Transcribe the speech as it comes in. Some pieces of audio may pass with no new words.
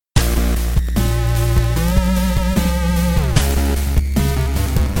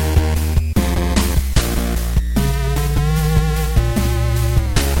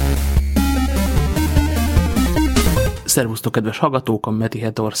Szervusztok, kedves hallgatók! A Meti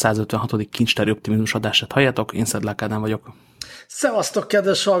Hetor 156. kincstári optimizmus adását halljátok, én Szedlák Ádám vagyok. Szevasztok,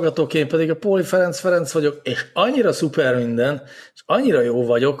 kedves hallgatók! Én pedig a Póli Ferenc vagyok, és annyira szuper minden, és annyira jó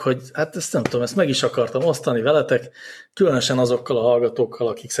vagyok, hogy hát ezt nem tudom, ezt meg is akartam osztani veletek, különösen azokkal a hallgatókkal,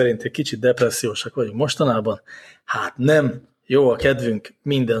 akik szerint egy kicsit depressziósak vagyunk mostanában. Hát nem, jó a kedvünk,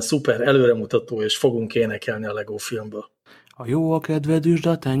 minden szuper, előremutató, és fogunk énekelni a Lego filmből. A jó a kedved, üsd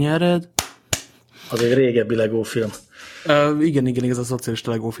a tenyered. Az egy régebbi Lego film. Igen, ez a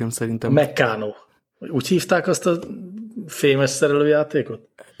szocialista Lego film szerintem. Meccano. Úgy hívták azt a fémes szerelőjátékot?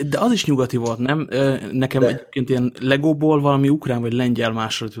 De az is nyugati volt, nem? Nekem egyébként ilyen Legóból valami ukrán vagy lengyel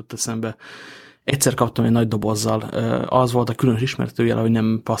másolat jut eszembe. Egyszer kaptam egy nagy dobozzal. Az volt a különös ismertőjel, hogy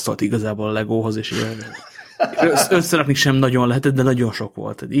nem passzolt igazából a Legóhoz, és összerakni sem nagyon lehetett, de nagyon sok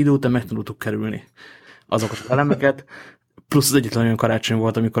volt. Idő után meg tudtuk kerülni azokat az elemeket. Plusz az egyetlen olyan karácsony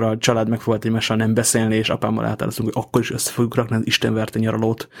volt, amikor a család megfogott egymással nem beszélni, és apámmal átároztunk, hogy akkor is össze fogjuk rakni az Isten verte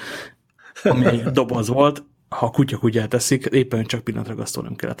nyaralót, ami egy doboz volt. Ha a kutya kutyát eszik, éppen csak pillanatragasztó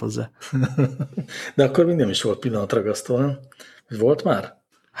nem kellett hozzá. De akkor még nem is volt pillanatragasztó, nem? Volt már?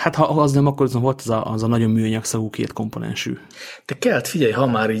 Hát ha az nem, akkor volt az a nagyon műanyagszagú két komponensű. Te kelt, figyelj, ha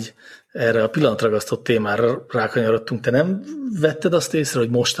már így erre a pillanatragasztó témára rákanyarodtunk, te nem vetted azt észre, hogy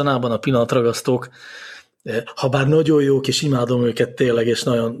mostanában a pillanatragasztók, ha bár nagyon jók, és imádom őket tényleg, és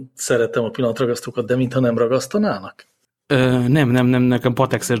nagyon szeretem a pillanatragasztókat, de mintha nem ragasztanának? Nem, nekem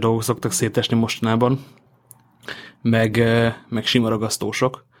patexes dolgok szoktak szétesni mostanában, meg sima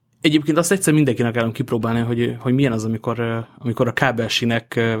ragasztósok. Egyébként azt egyszer mindenkinek állom kipróbálni, hogy milyen az, amikor a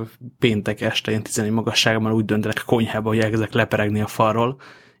kábelsinek péntek este ilyen 11 magasságban úgy döntenek a konyhába, hogy elkezdek leperegni a falról,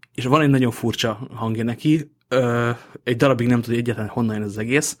 és van egy nagyon furcsa hangja neki, egy darabig nem tudja egyáltalán honnan jön az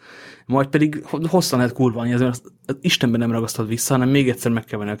egész, majd pedig hosszan lehet kurválni, ezért az Istenben nem ragasztod vissza, hanem még egyszer meg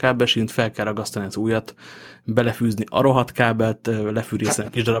kell venni a kábelsint, fel kell ragasztani az ujjat, belefűzni a rohadt kábelt, lefűrészni a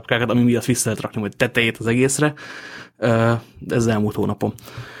kis darabkákat, ami miatt vissza lehet rakni majd tetejét az egészre. Ez elmúlt hónapon.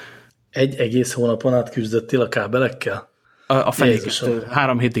 Egy egész hónapon át küzdöttél a kábelekkel? A fejéket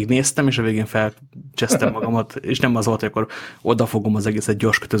 3 hétig néztem, és a végén felcsesztem magamat, és nem az volt, hogy akkor odafogom az egészet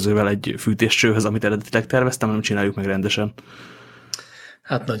gyors kötözővel egy fűtéscsőhöz, amit eredetileg terveztem, hanem csináljuk meg rendesen.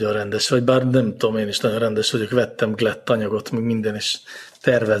 Hát nagyon rendes vagy, bár nem tudom, én is nagyon rendes vagyok, vettem glett anyagot, meg minden, és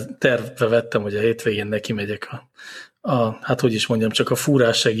terve vettem, hogy a hétvégén neki megyek hát hogy is mondjam, csak a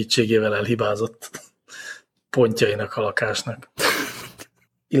fúrás segítségével elhibázott pontjainak a lakásnak.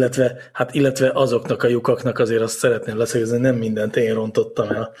 Illetve azoknak a lyukaknak azért azt szeretném leszögezni, nem mindent én rontottam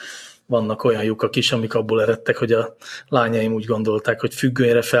el. Vannak olyan lyukak is, amik abból eredtek, hogy a lányaim úgy gondolták, hogy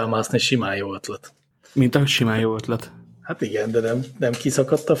függönyre felmászni simán jó ötlet. Mint ahogy simán jó ötlet. Hát igen, de nem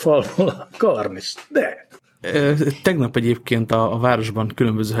kiszakadt a falból a karnis. De! Tegnap egyébként a városban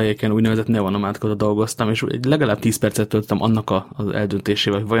különböző helyeken úgynevezett neonomádkodva dolgoztam, és legalább 10 percet töltöttem annak az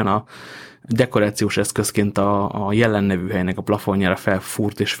eldöntésével, hogy vajon a dekorációs eszközként a Jelen nevű helynek a plafonjára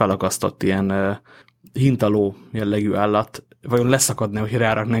felfúrt és felakasztott ilyen hintaló jellegű állat, vajon leszakadna, hogy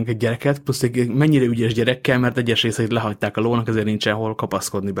ráraknánk egy gyereket, plusz egy mennyire ügyes gyerekkel, mert egyes részeit lehagyták a lónak, ezért nincsen hol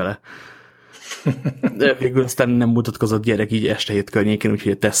kapaszkodni bele. De végül aztán nem mutatkozott gyerek így este 7 környékén,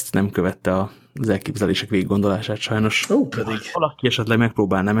 úgyhogy a teszt nem követte az elképzelések végiggondolását sajnos. Pedig. Valaki esetleg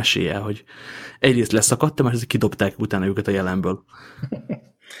megpróbálná eséllyel, hogy egyrészt leszakadtam, mert kidobták utána őket a Jelenből.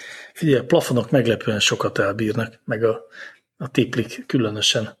 Figyelj, a plafonok meglepően sokat elbírnak, meg a tiplik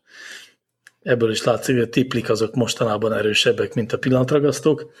különösen. Ebből is látszik, hogy a tiplik azok mostanában erősebbek, mint a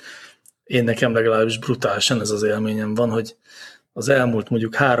pillanatragasztók. Én nekem legalábbis brutálisan ez az élményem van, hogy az elmúlt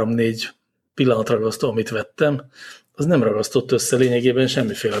mondjuk 3-4 pillanatragasztó, amit vettem, az nem ragasztott össze lényegében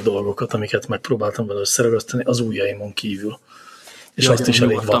semmiféle dolgokat, amiket megpróbáltam vele összeragasztani az ujjaimon kívül. És azt is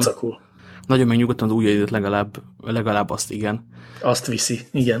elég vacakul. Nagyon megnyugodtan az ujjaidat legalább azt, igen. Azt viszi,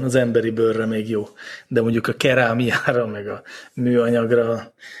 igen, az emberi bőrre még jó. De mondjuk a kerámiára, meg a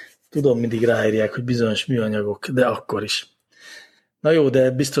műanyagra, tudom, mindig ráírják, hogy bizonyos műanyagok, de akkor is. Na jó,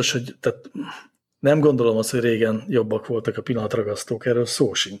 de biztos, hogy tehát nem gondolom azt, hogy régen jobbak voltak a pillanatragasztók, erről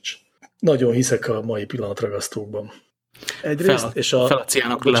szó sincs. Nagyon hiszek a mai pillanatragasztókban. Egyrészt, és a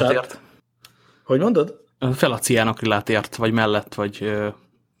ciánakrilátért. Hogy mondod? Fel a ciánakrilátért, vagy mellett, vagy...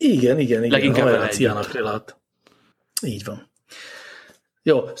 Igen, leginkább a ciánakrilát. Így van.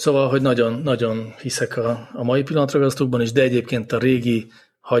 Jó, szóval, hogy nagyon hiszek a mai pillanatragasztókban is, de egyébként a régi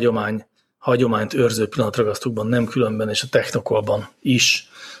hagyományt őrző pillanatragasztókban nem különben, és a Technokolban is,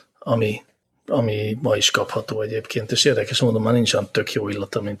 ami ma is kapható egyébként, és érdekes mondom, már nincs olyan tök jó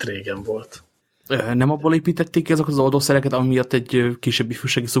illata, mint régen volt. Nem abból építették ezek az oldószereket, ami miatt egy kisebb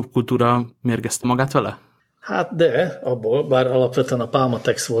ifjúsági szubkultúra mérgezte magát vele? Hát de, abból, bár alapvetően a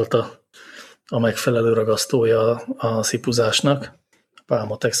Palmatex volt a megfelelő ragasztója a szipuzásnak. A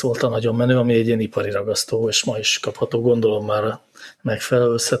Pálmatex volt a nagyon menő, ami egy ilyen ipari ragasztó, és ma is kapható, gondolom már a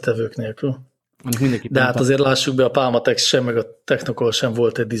megfelelő összetevők nélkül. De hát azért lássuk be, a Pálmatex sem, meg a Technokol sem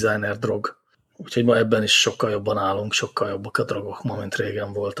volt egy designer drog. Úgyhogy ma ebben is sokkal jobban állunk, sokkal jobbak a drogok ma, mint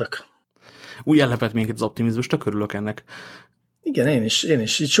régen voltak. Úgy ellepett minket az optimizmus, tök örülök ennek. Igen, én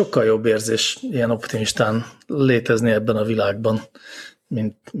is. Így sokkal jobb érzés ilyen optimistán létezni ebben a világban,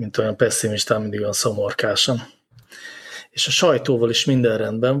 mint olyan pessimistán, mindig olyan szomorkásan. És a sajtóval is minden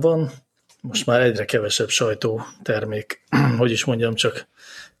rendben van. Most már egyre kevesebb sajtótermék, hogy is mondjam, csak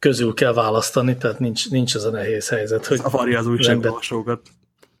közül kell választani, tehát nincs ez a nehéz helyzet, hogy zavarja az újságolvasókat.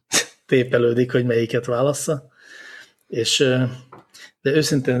 Tépelődik, hogy melyiket válassza. De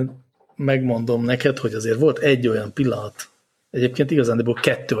őszintén megmondom neked, hogy azért volt egy olyan pillanat, egyébként igazándiból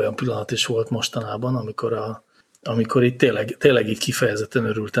 2 olyan pillanat is volt mostanában, amikor itt tényleg így kifejezetten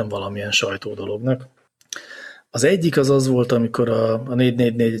örültem valamilyen sajtódolognak. Az egyik az volt, amikor a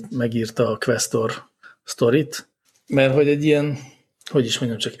 444 megírta a Questor sztorit, mert hogy egy ilyen, hogy is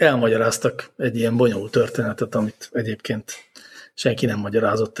mondjam, csak elmagyaráztak egy ilyen bonyolult történetet, amit egyébként senki nem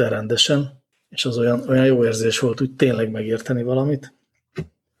magyarázott el rendesen, és az olyan jó érzés volt úgy tényleg megérteni valamit.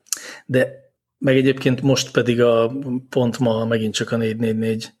 De meg egyébként most pedig pont ma megint csak a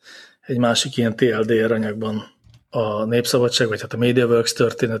 444 egy másik ilyen TLDR anyagban a Népszabadság, vagy hát a MediaWorks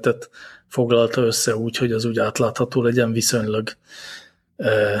történetet foglalta össze úgy, hogy az úgy átlátható legyen viszonylag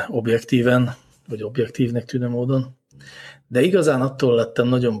objektíven, vagy objektívnek tűnő módon. De igazán attól lettem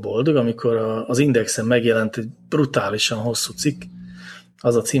nagyon boldog, amikor az Indexen megjelent egy brutálisan hosszú cikk,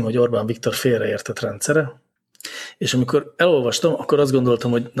 az a cím, hogy Orbán Viktor félreértett rendszere, és amikor elolvastam, akkor azt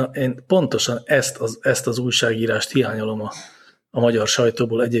gondoltam, hogy én pontosan ezt az újságírást hiányolom a magyar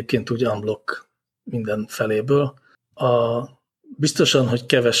sajtóból, egyébként úgy unblock minden feléből. Biztosan, hogy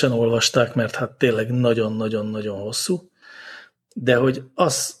kevesen olvasták, mert hát tényleg nagyon-nagyon-nagyon hosszú, de hogy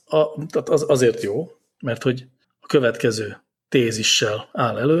azért jó, mert hogy a következő tézissel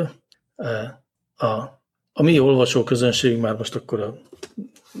áll elő. A mi olvasóközönségünk, már most akkor a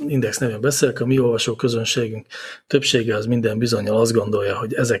Index nevén beszélek, a mi olvasóközönségünk többsége az minden bizonnyal azt gondolja,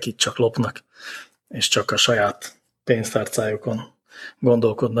 hogy ezek itt csak lopnak, és csak a saját pénztárcájukon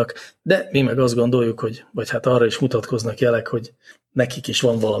gondolkodnak. De mi meg azt gondoljuk, vagy hát arra is mutatkoznak jelek, hogy nekik is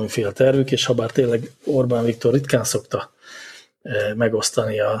van valamiféle tervük, és ha bár tényleg Orbán Viktor ritkán szokta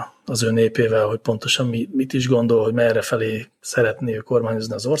megosztani az ő népével, hogy pontosan mit is gondol, hogy merre felé szeretné ő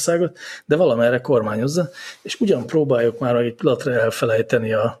kormányozni az országot, de valamerre kormányozza, és ugyan próbáljuk már egy pillanatra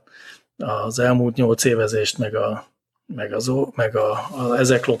elfelejteni az elmúlt 8 évezést, meg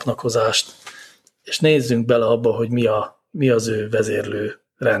ezek lopnakozást, és nézzünk bele abba, hogy mi az ő vezérlő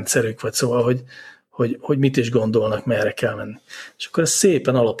rendszerük, vagy szóval, hogy mit is gondolnak, merre kell menni. És akkor ezt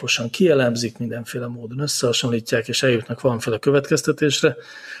szépen alaposan kielemzik, mindenféle módon összehasonlítják, és eljutnak valamiféle következtetésre,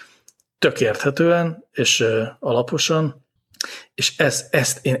 tök érthetően, és alaposan, és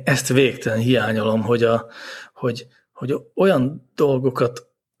én ezt végtelen hiányolom, hogy olyan dolgokat,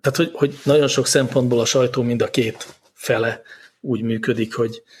 tehát hogy nagyon sok szempontból a sajtó mind a két fele úgy működik,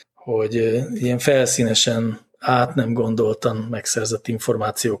 hogy ilyen felszínesen nem gondoltan megszerzett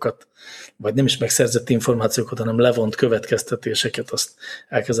információkat, vagy nem is megszerzett információkat, hanem levont következtetéseket, azt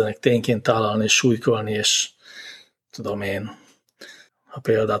elkezdenek tényként tálalni és súlykolni, és tudom én, ha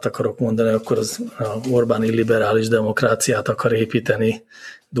példát akarok mondani, akkor az Orbáni liberális demokráciát akar építeni.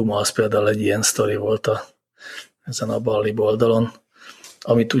 Duma az például egy ilyen sztori volt ezen a ballibb oldalon,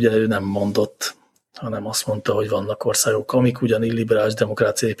 amit ugye ő nem mondott, hanem azt mondta, hogy vannak országok, amik ugyan illiberális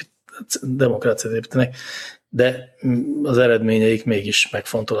demokráciát építenek, de az eredményeik mégis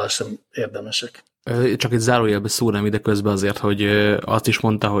megfontolásra érdemesek. Csak egy zárójelbe szúrnám ide közben azért, hogy azt is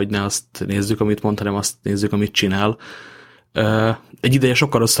mondta, hogy ne azt nézzük, amit mond, hanem azt nézzük, amit csinál. Egy ideje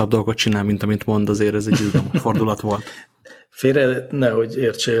sokkal rosszabb dolgot csinál, mint amit mond, azért ez egy izgalmas fordulat volt. Félre nehogy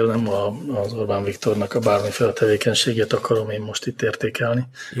értsél, nem az Orbán Viktornak a bármiféle tevékenységét akarom én most itt értékelni.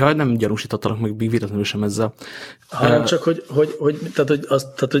 Ja, nem gyanúsítottalak meg véletlenül sem ezzel. Hanem csak, hogy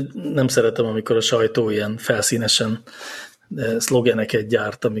nem szeretem, amikor a sajtó ilyen felszínesen szlogeneket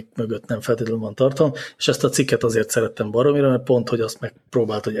gyárt, amik mögött nem feltétlenül van tartalom, és ezt a cikket azért szerettem baromira, mert pont, hogy azt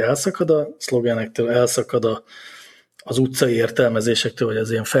megpróbált, hogy elszakad a szlogenektől, elszakad az utcai értelmezésektől, vagy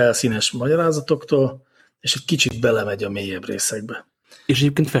az ilyen felszínes magyarázatoktól, és egy kicsit belemegy a mélyebb részekbe. És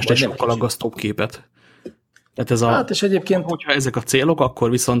egyébként fest egy sokkal aggasztóbb képet. Tehát és egyébként... hogyha ezek a célok, akkor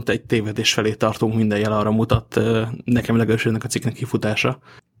viszont egy tévedés felé tartunk, minden jel arra mutat, nekem legalábbis ennek a cikknek kifutása.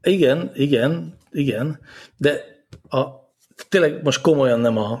 Igen, de tényleg most komolyan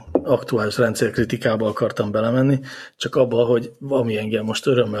nem a aktuális rendszerkritikába akartam belemenni, csak abba, hogy ami engem most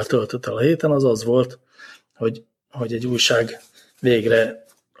örömmel töltött el a héten, az volt, hogy egy újság végre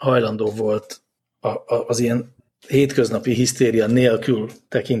hajlandó volt az ilyen hétköznapi hisztéria nélkül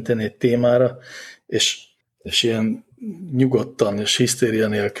tekinteni egy témára, és ilyen nyugodtan és hisztéria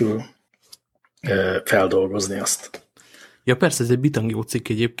nélkül feldolgozni azt. Ja persze, ez egy bitang jó cikk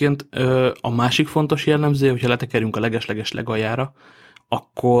egyébként. A másik fontos jellemző, hogyha letekerünk a leges-leges legaljára,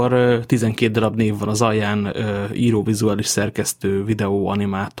 akkor 12 darab név van az alján, író, vizuális szerkesztő, videó,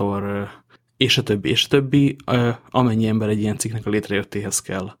 animátor, és a többi, amennyi ember egy ilyen cikknek a létrejöttéhez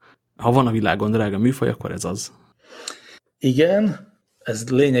kell. Ha van a világon drága műfaj, akkor ez az. Igen, ez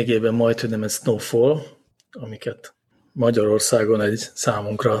lényegében majdhogy nem egy Snowfall, amiket Magyarországon egy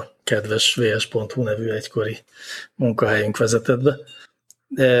számunkra kedves vs.hu nevű egykori munkahelyünk vezetett be.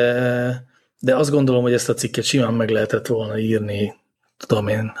 De azt gondolom, hogy ezt a cikket simán meg lehetett volna írni, tudom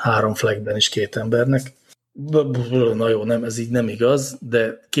én, 3 flagben is 2 embernek. Na jó, nem, ez így nem igaz,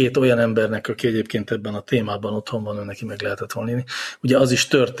 de 2 olyan embernek, aki egyébként ebben a témában otthon van, neki meg lehetett volna írni. Ugye az is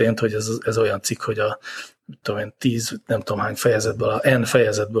történt, hogy ez olyan cikk, hogy a 10, nem tudom hány fejezetből áll, N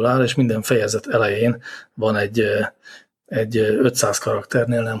fejezetből áll, és minden fejezet elején van egy 500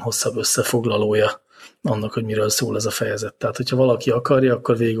 karakternél nem hosszabb összefoglalója annak, hogy miről szól ez a fejezet. Tehát, hogyha valaki akarja,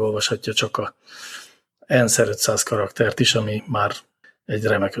 akkor végigolvashatja csak a N-szer 500 karaktert is, ami már egy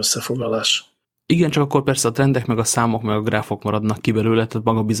remek összefoglalás. Igen, csak akkor persze a trendek, meg a számok, meg a gráfok maradnak ki belőle, tehát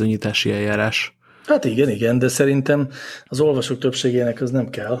maga bizonyítási eljárás. Hát igen, de szerintem az olvasók többségének az nem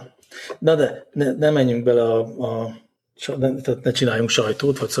kell. Na de ne menjünk bele tehát ne csináljunk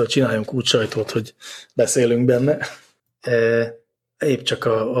sajtót, vagy szóval csináljunk úgy sajtót, hogy beszélünk benne. Épp csak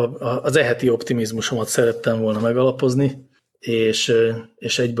az eheti optimizmusomat szerettem volna megalapozni, és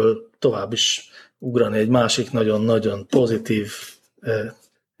egyből tovább is ugrani egy másik nagyon-nagyon pozitív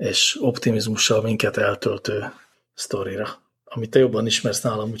és optimizmussal minket eltöltő sztorira, amit te jobban ismersz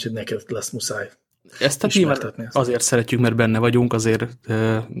nálam, úgyhogy neked lesz muszáj ezt ismertetni. Azért szeretjük, mert benne vagyunk, azért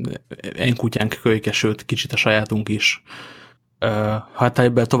enkutyánk kölyke, sőt, kicsit a sajátunk is. Ha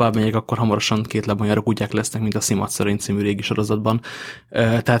ebből tovább megyek, akkor hamarosan 2 lebonyáró kutyák lesznek, mint a Szimat Szerény című régi sorozatban.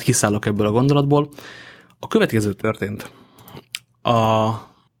 Tehát kiszállok ebből a gondolatból. A következő történt.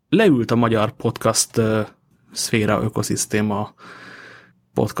 Leült a magyar podcast szféra, ökoszisztéma,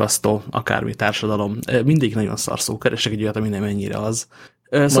 podcastó, akármi társadalom. Mindig nagyon szarszó. Keresek egy olyat, ami nem ennyire az.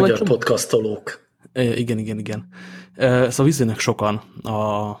 Szóval magyar podcastolók. Igen. Szóval viszonylag sokan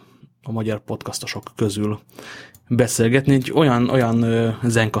a magyar podcastosok közül beszélgetni egy olyan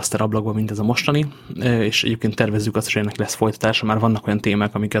Zencastr ablakban, mint ez a mostani, és egyébként tervezzük azt, hogy ennek lesz folytatása, már vannak olyan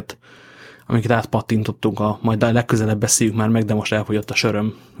témák, amiket átpattintottunk, majd legközelebb beszéljük már meg, de most elfogyott a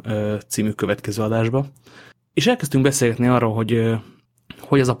söröm című következő adásba. És elkezdtünk beszélgetni arról,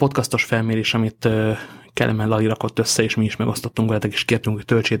 hogy ez a podcastos felmérés, amit Kelemen Lali rakott össze, és mi is megosztottunk veletek, és kértünk, hogy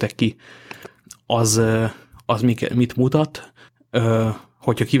töltsétek ki, az mit mutat,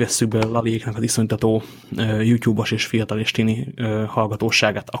 hogyha kivesszük be Laliéknak az iszonytató YouTube-os és fiatal és tini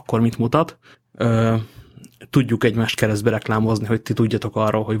hallgatóságát, akkor mit mutat. Tudjuk egymást keresztbe reklámozni, hogy ti tudjatok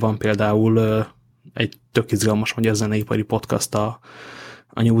arról, hogy van például egy tök izgalmas magyar zeneipari podcast, a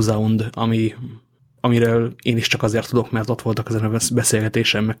New Sound, amiről én is csak azért tudok, mert ott voltak ezen a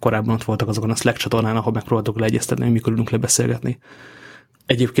beszélgetésen, meg korábban ott voltak azokon a Slack csatornán, ahol megpróbáltok leegyeztetni, hogy mikor ülünk lebeszélgetni.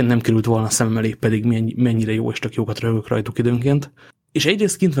 Egyébként nem került volna szemem elé, pedig mennyire jó és tök jókat röhögök rajtuk időnként. És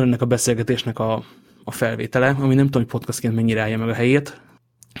egyrészt kint van ennek a beszélgetésnek a felvétele, ami nem tudom, hogy podcastként mennyire állja meg a helyét,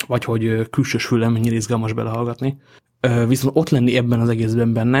 vagy hogy külsős füllem mennyire izgalmas belehallgatni. Viszont ott lenni ebben az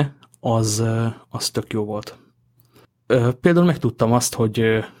egészben benne, az tök jó volt. Például megtudtam azt,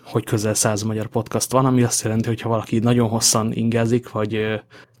 hogy közel 100 magyar podcast van, ami azt jelenti, hogy ha valaki nagyon hosszan ingázik, vagy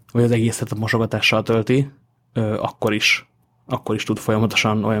az egészet a mosogatással tölti, akkor is tud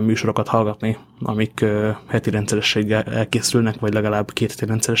folyamatosan olyan műsorokat hallgatni, amik heti rendszerességgel elkészülnek, vagy legalább 2 heti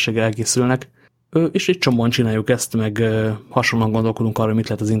rendszerességgel elkészülnek. És egy csomóan csináljuk ezt, meg hasonlóan gondolkodunk arra, mit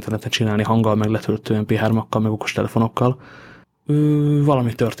lehet az interneten csinálni hanggal, meg letöltő MP3-akkal, meg okostelefonokkal.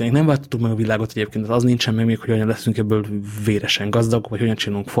 Valami történik. Nem váltottuk meg a világot egyébként, az nincsen meg még, hogy hogyan leszünk ebből véresen gazdag, vagy hogyan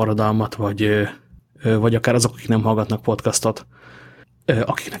csinálunk forradalmat, vagy akár azok, akik nem hallgatnak podcastot,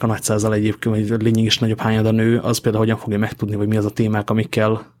 akiknek a nagy százalék egyébként, vagy lényeg is nagyobb hányada nő, az például hogyan fogja megtudni, hogy mi az a témák,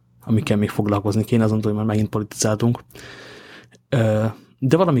 amikkel még foglalkozni kéne, azon túl, hogy már megint politizáltunk.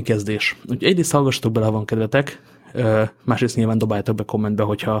 De valami kezdés. Úgyhogy egyrészt hallgassatok bele, ha van kedvetek, másrészt nyilván dobáljátok be kommentbe,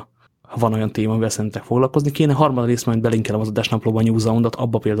 hogyha van olyan téma, amivel szerintetek foglalkozni kéne. Harmadrészt majd belinkelem az adásnaplóban a New Soundot,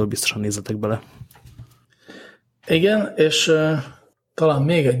 abba például biztosan nézzetek bele. Igen, és talán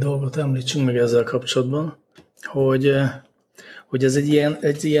még egy dolgot említsünk meg ezzel kapcsolatban, hogy hogy ez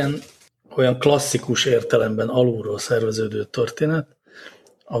egy ilyen olyan klasszikus értelemben alulról szerveződő történet,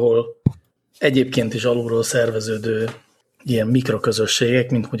 ahol egyébként is alulról szerveződő ilyen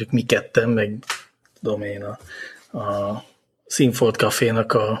mikroközösségek, mint mondjuk mi ketten, meg tudom én, a Színfolt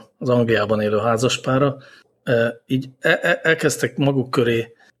Cafénak az Angliában élő házaspára, így elkezdtek maguk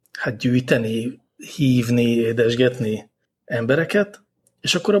köré hát gyűjteni, hívni, édesgetni embereket,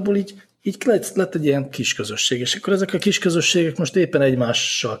 és akkor abból így lett egy ilyen kis közösség, és akkor ezek a kis közösségek most éppen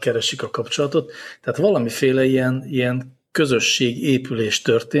egymással keresik a kapcsolatot, tehát valamiféle ilyen közösségépülés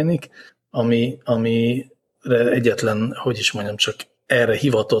történik, amire egyetlen, hogy is mondjam, csak erre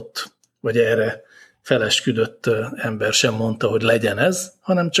hivatott, vagy erre felesküdött ember sem mondta, hogy legyen ez,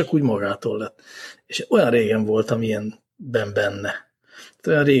 hanem csak úgy magától lett. És olyan régen voltam ilyenben benne.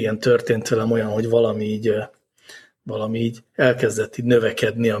 Olyan régen történt velem olyan, hogy valami így elkezdett így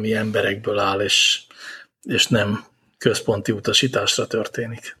növekedni, ami emberekből áll, és nem központi utasításra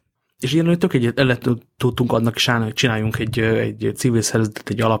történik. És ilyen tök egyet tudtunk annak is állni, hogy csináljunk egy civil szervezetet,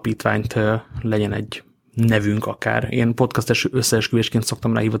 egy alapítványt, legyen egy nevünk akár. Én podcast összeesküvésként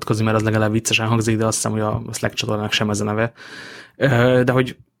szoktam rá hivatkozni, mert az legalább viccesen hangzik, de azt hiszem, hogy a Slack csatornának sem ez a neve. De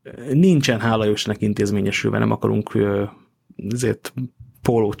hogy nincsen, hála Jóistennek intézményesülve, nem akarunk ezért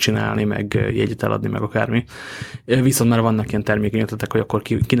pólót csinálni, meg jegyet eladni, meg akármi. Viszont már vannak ilyen termékeny ötletek, hogy akkor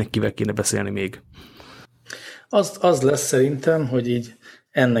kivel kéne beszélni még. Az lesz szerintem, hogy így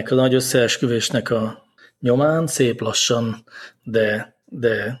ennek a nagy összeesküvésnek a nyomán szép lassan, de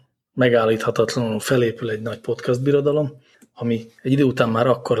megállíthatatlanul felépül egy nagy podcast birodalom, ami egy idő után már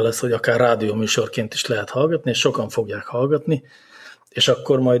akkor lesz, hogy akár rádióműsorként is lehet hallgatni, és sokan fogják hallgatni, és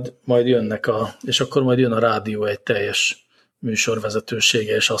akkor majd jön a rádió egy teljes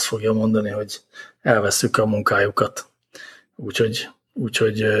műsorvezetősége, és azt fogja mondani, hogy elvesszük a munkájukat.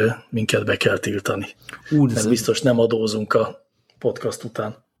 Úgyhogy minket be kell tiltani. Mert biztos nem adózunk a podcast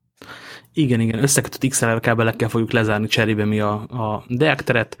után. Igen, összekötött XLR kábelekkel fogjuk lezárni cserébe mi a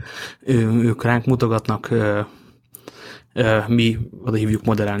deakteret, ők ránk mutogatnak, mi oda hívjuk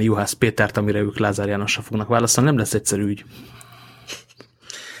moderálni Juhász Pétert, amire ők Lázár Jánossal fognak válaszolni. Nem lesz egyszerű ügy.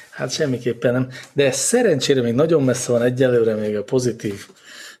 Hát semmiképpen nem. De szerencsére még nagyon messze van, egyelőre még a pozitív,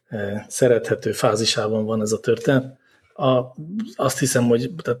 szerethető fázisában van ez a történet. Azt hiszem,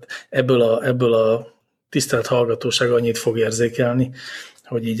 hogy tehát ebből a tisztelt hallgatóság annyit fog érzékelni,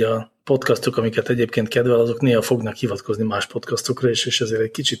 hogy így a podcastok, amiket egyébként kedvel, azok néha fognak hivatkozni más podcastokra, és ezért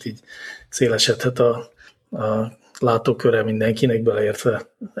egy kicsit így szélesedhet a látóköre mindenkinek, beleértve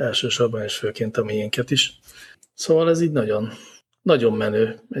elsősorban és főként a miénket is. Szóval ez így nagyon, nagyon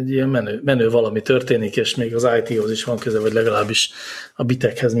menő, egy ilyen menő valami történik, és még az IT-hoz is van köze, vagy legalábbis a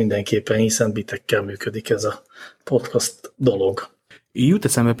bitekhez mindenképpen, hiszen bitekkel működik ez a podcast dolog. Jut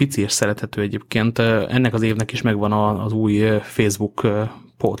eszembe pici és szerethető egyébként. Ennek az évnek is megvan az új Facebook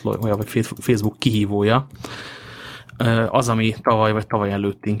pótlója, vagy Facebook kihívója. Az, ami tavaly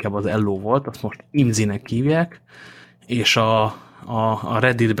előtt inkább az Elló volt, azt most Imzinek hívják, és a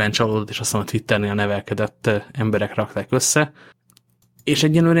Redditben csalódott, és azt mondom, a Twitternél nevelkedett emberek rakták össze, és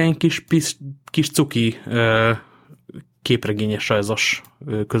egyenlően egy kis cuki képregényes rajzos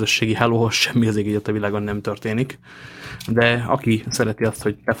közösségi hálóhoz semmi az ég a világon nem történik. De aki szereti azt,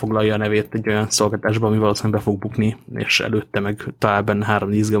 hogy befoglalja a nevét egy olyan szolgáltatásba, ami valószínűleg be fog bukni, és előtte meg talál benne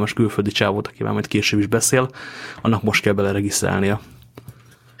 3 izgalmas külföldi csávót, akivel majd később is beszél, annak most kell beleregisztrálnia.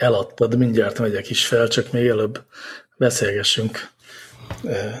 Eladtad, mindjárt megyek is fel, csak még előbb beszélgessünk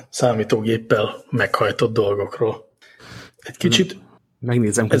számítógéppel meghajtott dolgokról. Egy kicsit...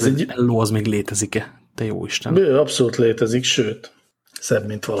 Megnézem, hogy Elló az még létezik-e? Te jó Isten. Abszolút létezik, sőt, szebb,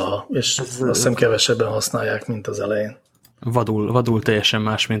 mint valaha. És azt hiszem kevesebben használják, mint az elején. Vadul teljesen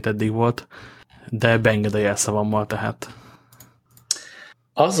más, mint eddig volt, de beenged a jelszavammal, tehát.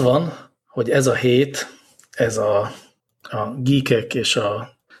 Az van, hogy ez a hét, ez a geekek és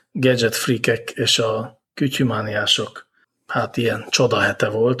a gadget freakek és a kütyümániások, hát ilyen csodahete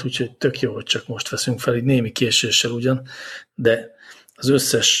volt, úgyhogy tök jó, hogy csak most veszünk fel, így némi késéssel ugyan, de az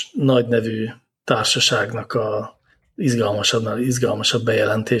összes nagy nevű társaságnak a izgalmasabb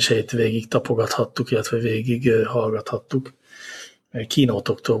bejelentéseit végig tapogathattuk, illetve végig hallgathattuk.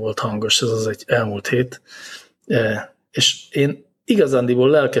 Kínótoktól volt hangos, ez az egy elmúlt hét. És én igazándiból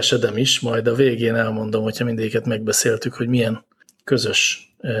lelkesedem is, majd a végén elmondom, hogyha mindéket megbeszéltük, hogy milyen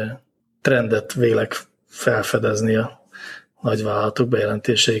közös trendet vélek felfedezni a nagyvállalatok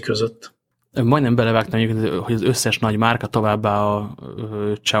bejelentései között. Majdnem belevágtam, hogy az összes nagy márka, továbbá a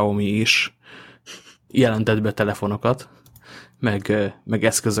Xiaomi is jelentett be telefonokat, meg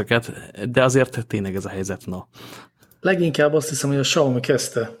eszközöket, de azért tényleg ez a helyzet, no. Leginkább azt hiszem, hogy a Xiaomi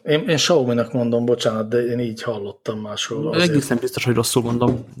kezdte. Én Xiaomi-nak mondom, bocsánat, de én így hallottam máshol. Egészen biztos, hogy rosszul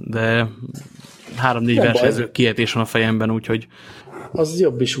mondom, de 3-4 versenyző kiejtés van a fejemben, úgyhogy... Az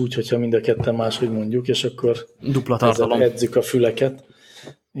jobb is úgy, hogyha mind a ketten máshogy mondjuk, és akkor dupla tartalom. edzük a füleket.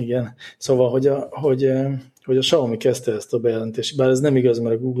 Igen. Szóval, hogy a Xiaomi kezdte ezt a bejelentést, bár ez nem igaz,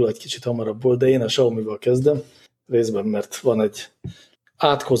 mert a Google egy kicsit hamarabb volt, de én a Xiaomi-val kezdem, részben, mert van egy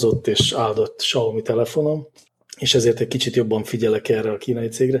átkozott és áldott Xiaomi telefonom, és ezért egy kicsit jobban figyelek erre a kínai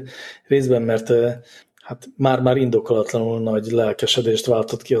cégre. Részben, mert hát már indokolatlanul nagy lelkesedést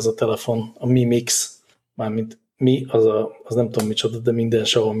váltott ki az a telefon, a Mi Mix, mármint Mi, az nem tudom micsoda, de minden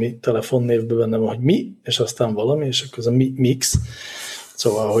Xiaomi telefonnévben benne van, hogy Mi, és aztán valami, és akkor ez a Mi Mix.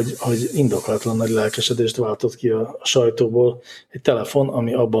 Szóval, hogy indokolatlan nagy lelkesedést váltott ki a sajtóból egy telefon,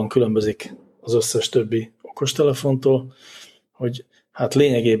 ami abban különbözik az összes többi okostelefontól, hogy hát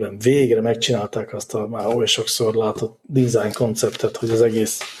lényegében végre megcsinálták azt a már oly sokszor látott design konceptet, hogy az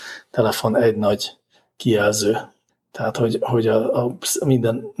egész telefon egy nagy kijelző. Tehát, hogy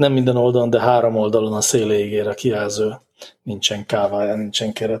nem minden oldalon, de 3 oldalon a széléig ér a kijelző, nincsen kávája,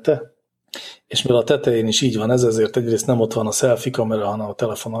 nincsen kerete. És mivel a tetején is így van ez, ezért egyrészt nem ott van a selfie kamera, hanem a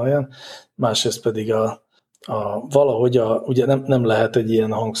telefon alján, másrészt pedig ugye nem lehet egy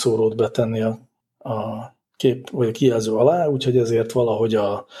ilyen hangszórót betenni a kép vagy a kijelző alá, úgyhogy ezért valahogy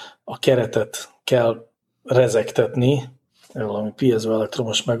a keretet kell rezegtetni, valami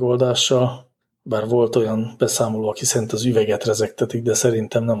piezoelektromos megoldással, bár volt olyan beszámoló, aki szerint az üveget rezegtetik, de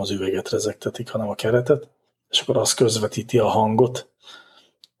szerintem nem az üveget rezegtetik, hanem a keretet, és akkor az közvetíti a hangot.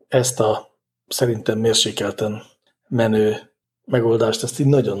 Ezt a szerintem mérsékelten menő megoldást, ezt így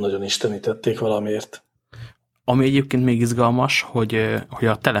nagyon-nagyon istenítették valamiért. Ami egyébként még izgalmas, hogy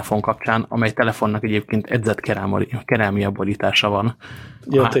a telefon kapcsán, amely telefonnak egyébként edzett kerámia borítása van.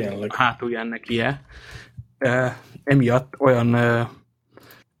 Ja, tényleg. Hátulján nekie. Emiatt olyan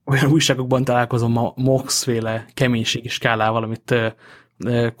újságokban találkozom a MOX-féle keménységi skálával, amit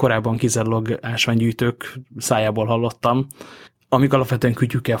korábban kizárólag ásványgyűjtők szájából hallottam, amik alapvetően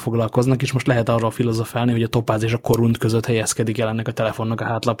kütyükkel foglalkoznak, és most lehet arról filozofálni, hogy a topáz és a korund között helyezkedik el ennek a telefonnak a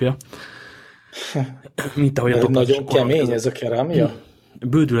hátlapja. Mint ahogy a nagyon kemény között. Ez a kerámia?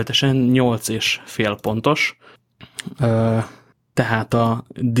 Bődületesen 8,5 pontos, tehát a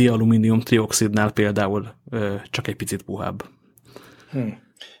dialumínium trioxidnál például csak egy picit puhább.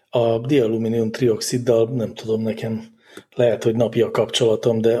 A dialumínium trioxiddal nem tudom, nekem lehet, hogy napi a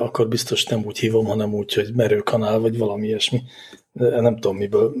kapcsolatom, de akkor biztos nem úgy hívom, hanem úgy, hogy merőkanál, vagy valami ilyesmi. De nem tudom,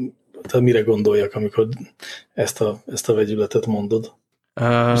 mire gondoljak, amikor ezt a vegyületet mondod.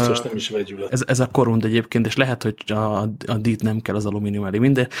 Biztos nem is vegyület. Ez a korund egyébként, és lehet, hogy a dít nem kell az alumínium elé.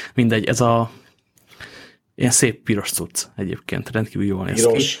 Mindegy, ez a ilyen szép piros cucc egyébként, rendkívül jól néz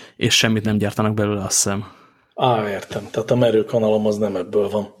ki, és semmit nem gyártanak belőle, azt hiszem. Értem. Tehát a merőkanalom az nem ebből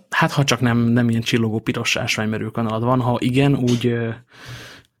van. Hát, ha csak nem ilyen csillogó piros ásványmerőkanalad van, ha igen, úgy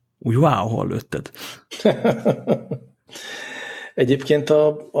wow, hol lőtted. Egyébként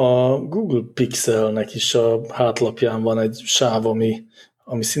a Google Pixelnek is a hátlapján van egy sáv, ami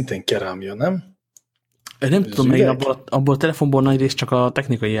szintén kerámia, nem? Nem tudom, még abból a telefonból nagy részt csak a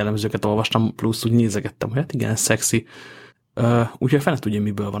technikai jellemzőket olvastam, plusz úgy nézegettem, hogy hát igen, szexi. Úgyhogy fene tudja,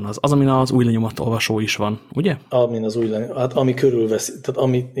 miből van az. Az, amin az új lenyomat olvasó is van, ugye? Amin az új lenyomat, hát ami körülveszi,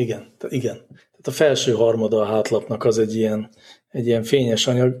 tehát igen. Tehát a felső harmada a hátlapnak az egy ilyen fényes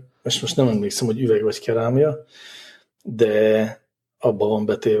anyag, és most nem emlékszem, hogy üveg vagy kerámia, de abban van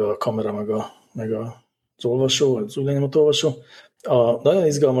betéve a kamera meg az olvasó, az új lenyomat olvasó. Nagyon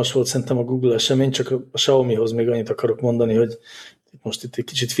izgalmas volt szerintem a Google esemény, csak a Xiaomihoz még annyit akarok mondani, hogy most itt egy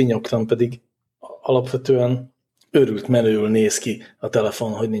kicsit finyogtam, pedig alapvetően őrült menőül néz ki a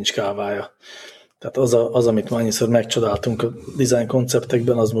telefon, hogy nincs kávája. Tehát az, amit már annyiszor megcsodáltunk a design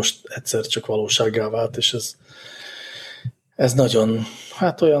konceptekben, az most egyszer csak valósággá vált, és ez nagyon,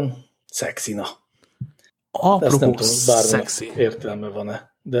 hát olyan szexina. Apropó nem tudom, szexi. Értelme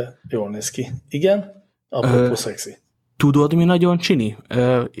van-e, de jól néz ki. Igen? Apropó szexi. Tudod, mi nagyon csini?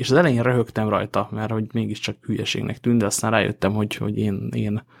 És az elején röhögtem rajta, mert hogy mégiscsak hülyeségnek tűnt, de aztán rájöttem, hogy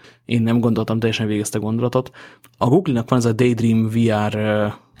én nem gondoltam teljesen végig ezt a gondolatot. A Google-nak van ez a Daydream VR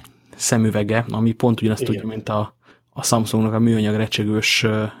szemüvege, ami pont ugyanazt tudja, mint a Samsungnak a műanyag recsegős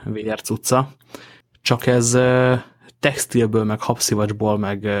VR cucca. Csak ez textilből, meg habszivacsból,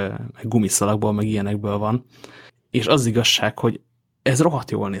 meg gumiszalagból, meg ilyenekből van. És az igazság, hogy ez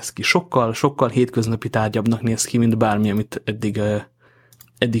rohadt jól néz ki. Sokkal hétköznapi tárgyabbnak néz ki, mint bármi, amit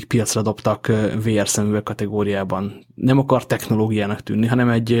eddig piacra dobtak VR szemüveg kategóriában. Nem akar technológiának tűnni, hanem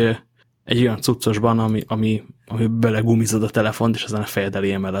egy olyan cuccosban, ami belegumizod a telefont, és aztán a fejed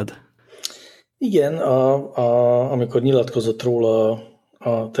elé emeled. Igen, amikor nyilatkozott róla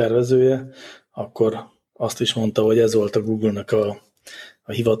a tervezője, akkor azt is mondta, hogy ez volt a Google-nak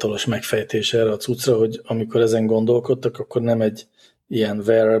a hivatalos megfejtése erre a cuccra, hogy amikor ezen gondolkodtak, akkor nem egy ilyen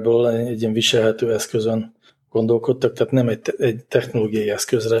wearable, egy ilyen viselhető eszközön gondolkodtak, tehát nem egy technológiai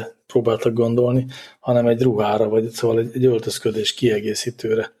eszközre próbáltak gondolni, hanem egy ruhára, vagy szóval egy öltözködés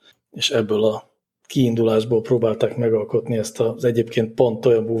kiegészítőre. És ebből a kiindulásból próbálták megalkotni ezt az egyébként pont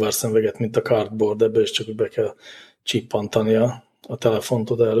olyan búvárszemüveget, mint a cardboard, ebből is csak be kell csippantani a telefont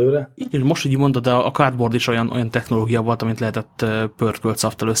oda előre. És most így mondod, de a cardboard is olyan technológia volt, amit lehetett pörkölt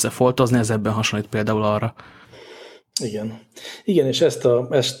szaftal összefoltozni, ez ebben hasonlít például arra. Igen. Igen, és ezt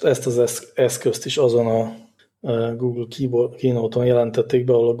az eszközt is azon a Google Keynote-on jelentették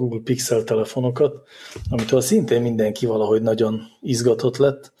be, ahol a Google Pixel telefonokat, amitől szintén mindenki valahogy nagyon izgatott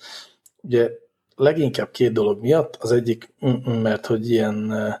lett. Ugye leginkább két dolog miatt, az egyik, mert hogy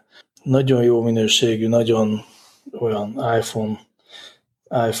ilyen nagyon jó minőségű, nagyon olyan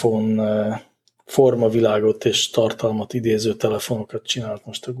iPhone formavilágot és tartalmat idéző telefonokat csinált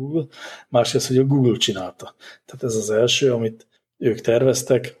most a Google. Másrészt, hogy a Google csinálta. Tehát ez az első, amit ők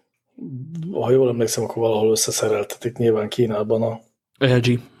terveztek. Ha jól emlékszem, akkor valahol összeszereltetik nyilván Kínában a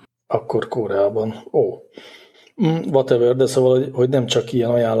LG. Akkor Koreában. Whatever, de szóval, hogy nem csak ilyen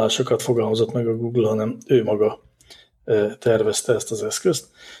ajánlásokat fogalmazott meg a Google, hanem ő maga tervezte ezt az eszközt,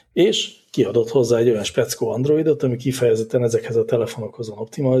 és kiadott hozzá egy olyan speckó Androidot, ami kifejezetten ezekhez a telefonokhoz van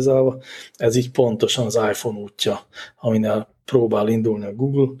optimalizálva. Ez így pontosan az iPhone útja, aminél próbál indulni a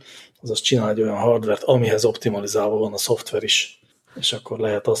Google, azaz csinál egy olyan hardvert, amihez optimalizálva van a szoftver is. És akkor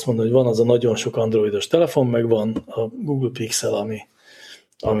lehet azt mondani, hogy van az a nagyon sok androidos telefon, meg van a Google Pixel,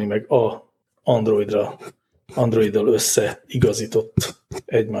 ami meg a Androiddal összeigazított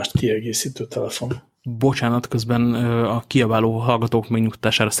egymást kiegészítő telefon. Bocsánat, közben a kiabáló hallgatók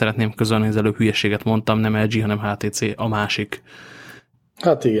megnyugtására szeretném közölni, az előbb hülyeséget mondtam, nem LG, hanem HTC, a másik.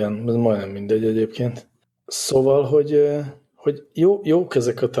 Hát igen, ez majdnem mindegy egyébként. Szóval, hogy jók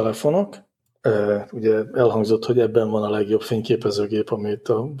ezek a telefonok, ugye elhangzott, hogy ebben van a legjobb fényképezőgép, amit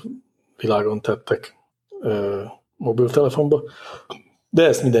a világon tettek mobiltelefonba, de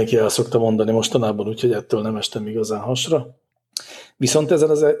ezt mindenki el szokta mondani mostanában, úgyhogy ettől nem estem igazán hasra. Viszont ezen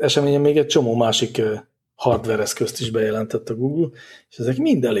az eseményen még egy csomó másik hardware eszközt is bejelentett a Google, és ezek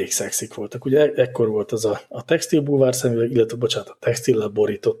mind elég szexik voltak. Ugye ekkor volt az a textilbúvár szemüveg, illetve a textillel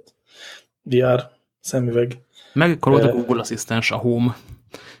borított VR szemüveg. Meg akkor volt a Google Asszisztens, a Home,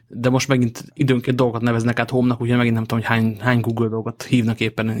 de most megint időnként dolgokat neveznek át Home-nak, úgyhogy megint nem tudom, hogy hány Google dolgot hívnak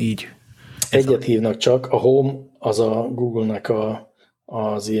éppen így. Egyet hívnak csak, a Home az a Google-nek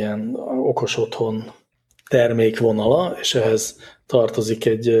az ilyen okos otthon termékvonala, és ehhez tartozik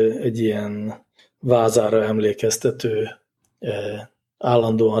egy ilyen vázára emlékeztető,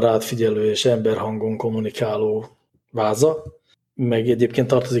 állandóan rád figyelő és emberhangon kommunikáló váza, meg egyébként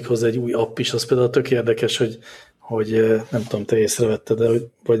tartozik hozzá egy új app is, az például tök érdekes, hogy nem tudom, te észrevetted, de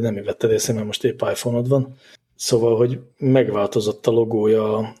vagy nem vetted észre, mert most épp iPhone-od van. Szóval, hogy megváltozott a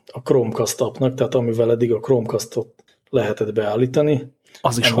logója a Chromecast appnak, tehát amivel eddig a Chromecastot lehetett beállítani.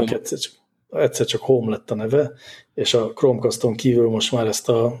 Az is Home. Egyszer csak Home lett a neve, és a Chromecaston kívül most már ezt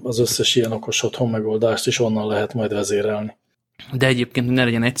az összes ilyen okos otthon megoldást is onnan lehet majd vezérelni. De egyébként ne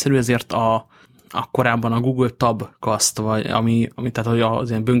legyen egyszerű, ezért a korábban a Google Tabcast, vagy tehát az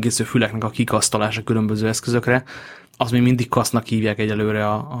ilyen böngésző füleknek a kikasztolása különböző eszközökre, az még mindig Castnak hívják egyelőre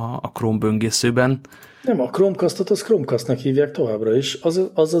a Chrome böngészőben. Nem, a Chromecastot az Chromecastnak hívják továbbra is.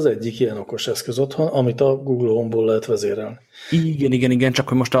 Az egyik ilyen okos eszköz otthon, amit a Google Home-ból lehet vezérelni. Igen, csak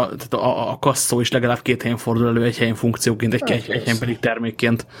hogy most a Cast szó is legalább két helyen fordul elő, egy helyen funkcióként, egy helyen pedig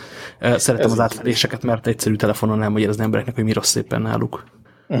termékként. Szeretem ez az átfedéseket, mert egyszerű telefonon elmagyaráz az embereknek, hogy mi rossz éppen náluk.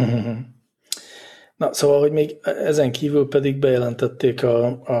 Na, szóval, hogy még ezen kívül pedig bejelentették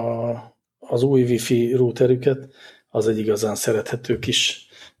az új Wi-Fi routerüket, az egy igazán szerethető kis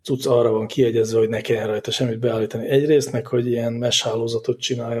cucc, arra van kiegyezve, hogy ne kelljen rajta semmit beállítani. Egyrészt meg, hogy ilyen mesh hálózatot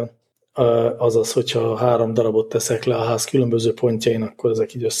csináljon. Azaz, hogyha 3 darabot teszek le a ház különböző pontjain, akkor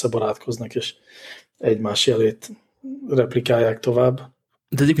ezek így összebarátkoznak, és egymás jelét replikálják tovább.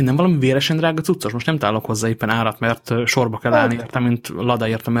 De egyébként nem valami véresen drága cuccos? Most nem találok hozzá éppen árat, mert sorba kell állni érte, mint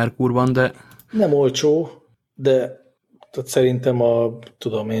Ladaért a Merkurban, de... Nem olcsó, de tehát szerintem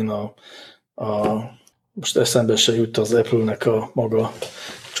most eszembe se jut az Apple-nek a maga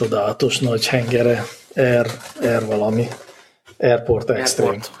csodálatos nagy hengere, Air valami, Airport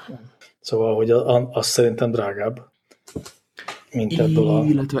Extreme. Szóval, hogy az szerintem drágább, mint ebből a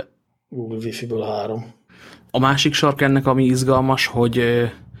Google Wi-Fi-ből 3. A másik sark ennek, ami izgalmas, hogy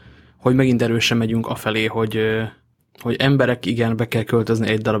megint erősen megyünk afelé, hogy hogy emberek, igen, be kell költözni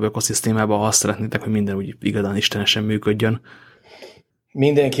egy darab ökoszisztémába, ha azt szeretnétek, hogy minden úgy igazán istenesen működjön.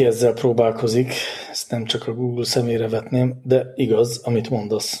 Mindenki ezzel próbálkozik, ezt nem csak a Google szemére vetném, de igaz, amit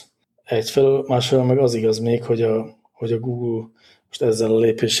mondasz. Egyfelől, másfelől meg az igaz még, hogy a Google most ezzel a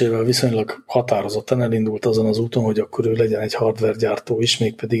lépésével viszonylag határozottan elindult azon az úton, hogy akkor ő legyen egy hardware gyártó is,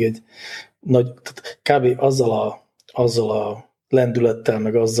 mégpedig egy nagy, tehát kb. azzal a lendülettel,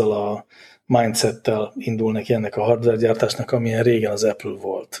 meg azzal a mindsettel indul neki ennek a hardware gyártásnak, amilyen régen az Apple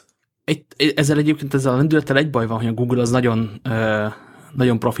volt. Ezzel a lendülettel egy baj van, hogy a Google az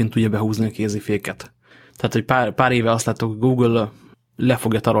nagyon profin tudja behúzni a kéziféket. Tehát, hogy pár éve azt láttuk, hogy Google le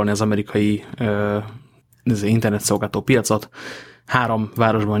fogja tarolni az amerikai internetszolgáltató piacot, 3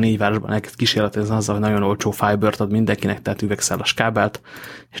 városban, 4 városban elkezd kísérletezni azzal, hogy nagyon olcsó fibert ad mindenkinek, tehát üvegszálas kábelt,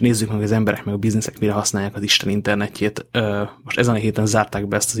 és nézzük meg az emberek, meg a bizniszek mire használják az Isten internetjét. Most ezen a héten zárták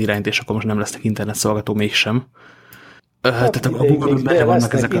be ezt az irányt, és akkor most nem lesznek internetszolgáltató mégsem. Tehát a Google-ban benne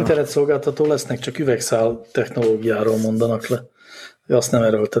vannak ezek internetszolgáltató lesznek, csak üvegszál technológiáról mondanak le. Azt nem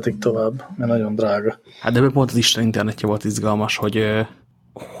erőltetik tovább, mert nagyon drága. Hát de pont az Isten internetje volt izgalmas, hogy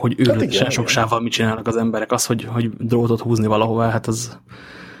őrületesen sok sávval mit csinálnak az emberek. Az, hogy drótot húzni valahová, hát az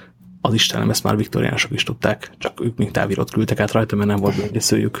Istenem, ezt már viktoriánusok is tudták, csak ők még távírót küldtek át rajta, mert nem volt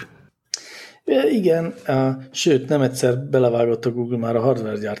begyeszőjük. Igen, sőt, nem egyszer belevágott a Google már a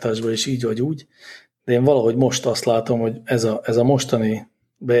hardware gyártásba is így vagy úgy, de én valahogy most azt látom, hogy ez a mostani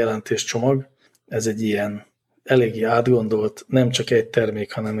bejelentés csomag, ez egy ilyen eléggé átgondolt, nem csak egy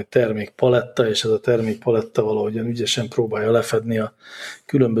termék, hanem egy termékpaletta, és ez a termékpaletta valahogyan ügyesen próbálja lefedni a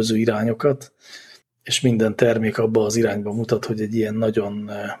különböző irányokat, és minden termék abba az irányba mutat, hogy egy ilyen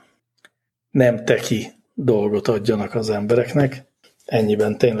nagyon nem teki dolgot adjanak az embereknek.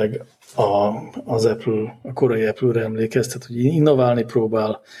 Ennyiben tényleg az Apple, a korai Apple-re emlékeztet, hogy innoválni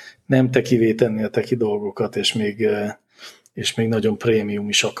próbál, nem tekivé tenni a teki dolgokat, és még nagyon prémium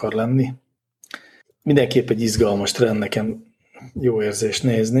is akar lenni. Mindenképp egy izgalmas trend, nekem jó érzés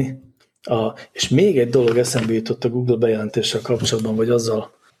nézni. És még egy dolog eszembe jutott a Google bejelentéssel kapcsolatban, vagy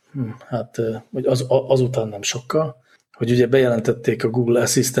azzal, vagy azután nem sokkal, hogy ugye bejelentették a Google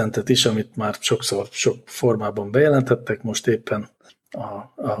Assistantet is, amit már sokszor, sok formában bejelentettek, most éppen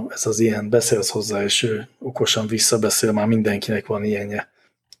ez az ilyen beszélsz hozzá, és ő okosan visszabeszél, már mindenkinek van ilyenje.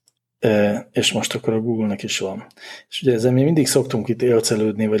 És most akkor a Google-nek is van. És ugye ezzel mi mindig szoktunk itt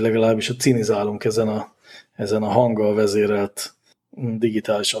élcelődni, vagy legalábbis a cinizálunk ezen a hanggal vezérelt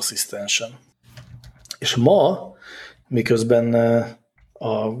digitális asszisztensen. És ma, miközben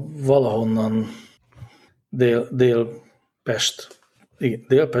valahonnan Délpesten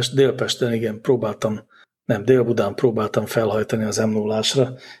Dél-Budán próbáltam felhajtani az M0-ásra,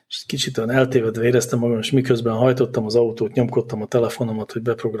 és kicsit olyan eltévedve éreztem magam, és miközben hajtottam az autót, nyomkodtam a telefonomat, hogy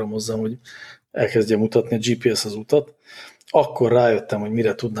beprogramozzam, hogy elkezdje mutatni a GPS az utat, akkor rájöttem, hogy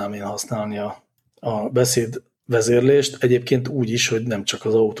mire tudnám én használni a beszédvezérlést, egyébként úgy is, hogy nem csak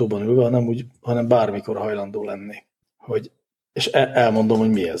az autóban ülve, hanem bármikor hajlandó lenni. És elmondom,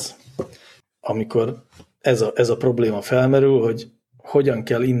 hogy mi ez. Amikor ez a probléma felmerül, hogy hogyan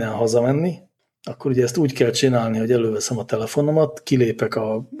kell innen hazamenni, akkor ugye ezt úgy kell csinálni, hogy előveszem a telefonomat, kilépek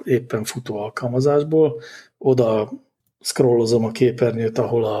a éppen futó alkalmazásból, oda scrollozom a képernyőt,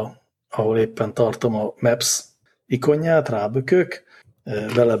 ahol éppen tartom a Maps ikonját, rábökök,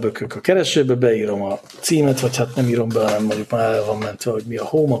 belebökök a keresőbe, beírom a címet, vagy hát nem írom be, hanem mondjuk már el van mentve, hogy mi a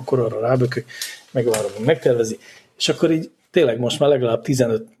home, akkor arra rábökök, megvárom, hogy megtervezi, és akkor így tényleg most már legalább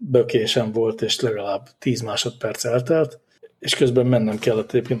 15 bökésem volt, és legalább 10 másodperc eltelt, és közben mennem kellett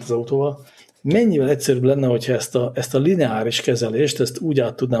egyébként az autóval. Mennyivel egyszerűbb lenne, hogyha ezt a lineáris kezelést, ezt úgy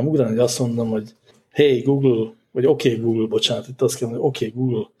át tudnám ugrani, hogy azt mondom, hogy hey Google, vagy oké Google, bocsánat, itt azt kell mondani, oké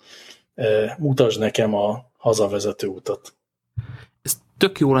Google, mutasd nekem a hazavezető utat. Ez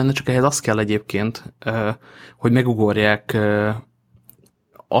tök jó lenne, csak ehhez az kell egyébként, hogy megugorják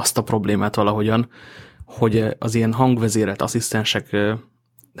azt a problémát valahogyan, hogy az ilyen hangvezérelt asszisztensek,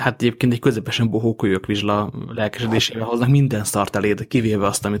 hát egyébként egy közepesen bohó kölyökvizsla lelkesedésével hoznak minden szart eléd, kivéve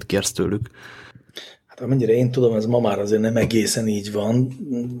azt, amit kérsz tőlük. Hát amennyire én tudom, ez ma már azért nem egészen így van,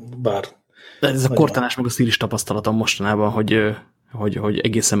 bár... De ez a kortanás meg a stílis tapasztalatom mostanában, hogy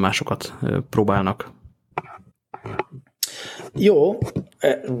egészen másokat próbálnak. Jó,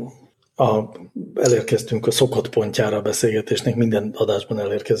 elérkeztünk a szokott pontjára a beszélgetésnek, minden adásban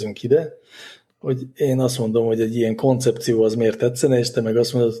elérkezünk ide, hogy én azt mondom, hogy egy ilyen koncepció az miért tetszene, és te meg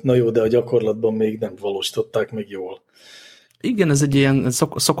azt mondod, na jó, de a gyakorlatban még nem valósították meg jól. Igen, ez egy ilyen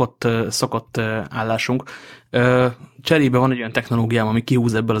szokott állásunk. Cserébe van egy olyan technológiám, ami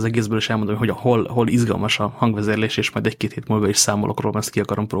kihúz ebből az egészből, és elmondom, hogy hol izgalmas a hangvezérlés, és majd 1-2 hét múlva is számolok róla, ezt ki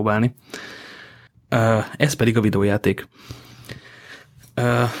akarom próbálni. Ez pedig a videójáték.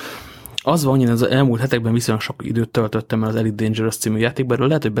 Az van, hogy én az elmúlt hetekben viszonylag sok időt töltöttem el az Elite Dangerous című játékban, erről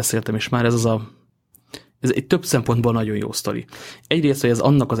lehet, hogy beszéltem is már, ez egy több szempontból nagyon jó sztori. Egyrészt, hogy ez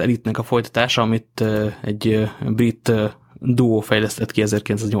annak az Elite-nek a folytatása, amit egy brit duó fejlesztett ki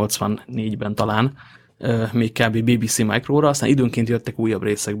 1984-ben talán, még kb. BBC Micro-ra, aztán időnként jöttek újabb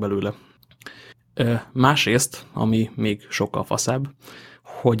részek belőle. Másrészt, ami még sokkal faszább,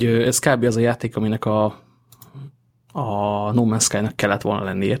 hogy ez kb. Az a játék, aminek a No Man's Sky-nak kellett volna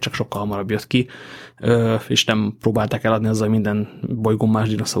lennie, csak sokkal hamarabb jött ki, és nem próbálták eladni azzal, hogy minden bolygón más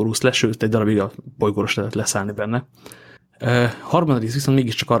dinoszaurusz lesz, sőt, egy darabig a bolygóros lehetett leszállni benne. Harmadrészt viszont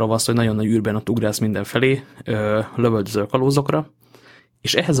mégiscsak arra van szó, hogy nagyon nagy űrben ott ugrálsz mindenfelé, lövöldözöl kalózokra,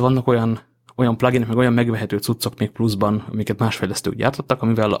 és ehhez vannak olyan pluginek, meg olyan megvehető cuccok még pluszban, amiket más fejlesztők gyártottak,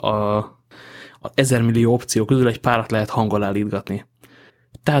 amivel a 1000 millió opció közül egy párat lehet hanggal állítgatni.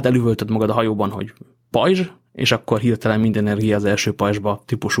 Tehát elüvöltöd magad a hajóban, hogy pajzs, és akkor hirtelen minden energia az első pajzsba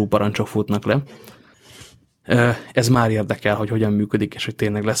típusú parancsok futnak le. Ez már érdekel, hogy hogyan működik, és hogy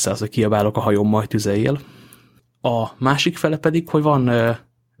tényleg lesz az, hogy kiabálok a hajón, majd tüzeljél. A másik fele pedig, hogy van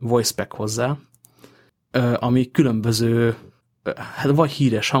voice pack hozzá, ami különböző, hát vagy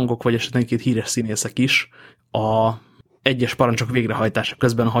híres hangok, vagy esetleg híres színészek is a egyes parancsok végrehajtása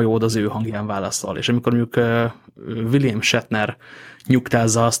közben a hajód az ő hangján válaszol. És amikor mondjuk William Shatner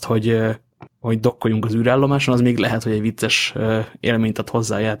nyugtázza azt, hogy dokkoljunk az űrállomáson, az még lehet, hogy egy vicces élményt ad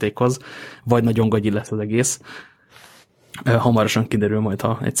hozzá a játékhoz, vagy nagyon gagyi lesz az egész. Hamarosan kiderül majd,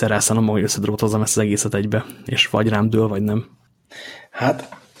 ha egyszer rászállom, hogy összedrótozom ezt az egészet egybe, és vagy rám dől, vagy nem.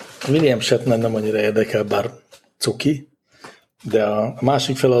 Hát William Shatner nem annyira érdekel, bár cuki, de a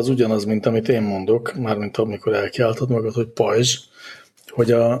másik fele az ugyanaz, mint amit én mondok, mármint amikor elkiáltod magad, hogy pajzs,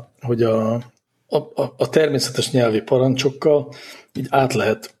 hogy a természetes nyelvi parancsokkal így át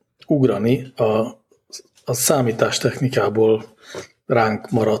lehet ugrani a számítástechnikából ránk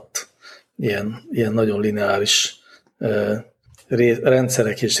maradt ilyen nagyon lineáris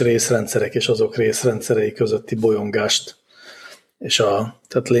rendszerek és részrendszerek és azok részrendszerei közötti bolyongást, és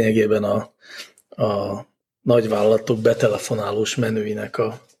tehát lényegében a nagyvállalatok betelefonálós menüinek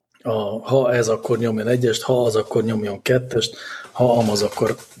ha ez, akkor nyomjon egyest, ha az, akkor nyomjon kettest, ha az,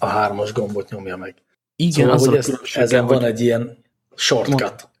 akkor a 3-as gombot nyomja meg. Igen, szóval, hogy ezen van egy ilyen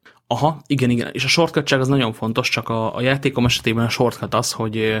shortcut. Aha, igen, és a shortcutság az nagyon fontos, csak a játékom esetében a shortcut az,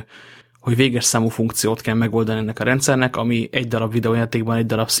 hogy véges számú funkciót kell megoldani ennek a rendszernek, ami egy darab videójátékban egy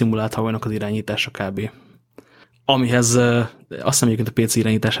darab szimulált hajónak az irányítása kb. Amihez azt hiszem egyébként a PC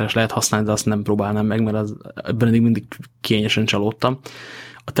irányítására is lehet használni, de azt nem próbálnám meg, mert ebben eddig mindig kényesen csalódtam.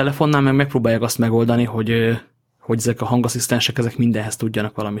 A telefonnál meg megpróbálják azt megoldani, hogy ezek a hangasszisztensek ezek mindenhez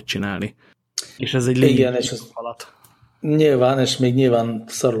tudjanak valamit csinálni. És ez egy lényeg alatt. Nyilván, és még nyilván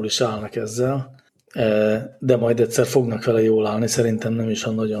szarul is állnak ezzel, de majd egyszer fognak vele jól állni, szerintem nem is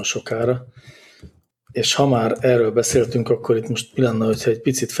a nagyon sokára. És ha már erről beszéltünk, akkor itt most mi lenne, hogyha egy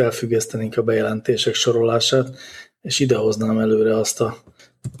picit felfüggesztenénk a bejelentések sorolását, és idehoznám előre azt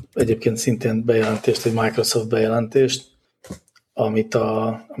egyébként szintén bejelentést, egy Microsoft bejelentést, amit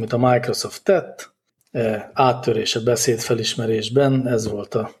a Microsoft tett, áttörés a beszédfelismerésben, ez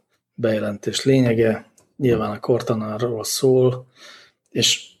volt a bejelentés lényege, nyilván a Cortannáról szól,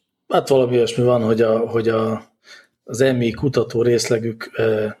 és hát valami olyasmi van, hogy az MI kutató részlegük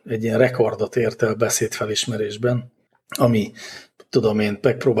egy ilyen rekordot ért el beszédfelismerésben, ami, tudom én,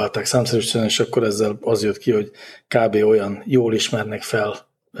 megpróbálták számszerűsíteni, és akkor ezzel az jött ki, hogy kb. Olyan jól ismernek fel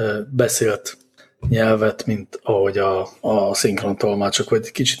beszélt nyelvet, mint ahogy a szinkrontolmácsok,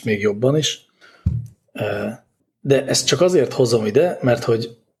 vagy kicsit még jobban is. De ezt csak azért hozom ide, mert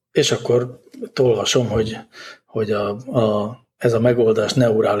hogy, és akkor olvasom, hogy ez a megoldás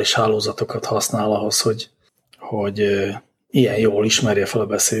neurális hálózatokat használ ahhoz, hogy ilyen jól ismerje fel a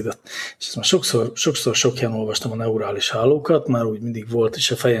beszédet. És ezt már sokszor sok helyen olvastam a neurális hálókat, már úgy mindig volt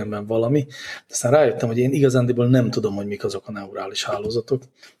is a fejemben valami, aztán rájöttem, hogy én igazándiból nem tudom, hogy mik azok a neurális hálózatok,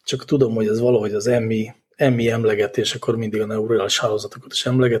 csak tudom, hogy ez valahogy az MI emlegetés, akkor mindig a neurális hálózatokat is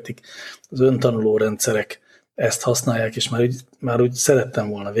emlegetik, az öntanuló rendszerek ezt használják, és már úgy szerettem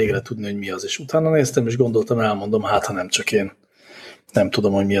volna végre tudni, hogy mi az, és utána néztem, és gondoltam, elmondom, hát ha nem csak én nem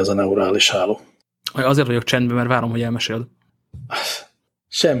tudom, hogy mi az a neurális háló. Azért vagyok csendben, mert várom, hogy elmeséld.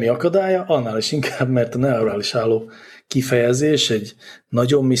 Semmi akadálya, annál is inkább, mert a neurális háló kifejezés egy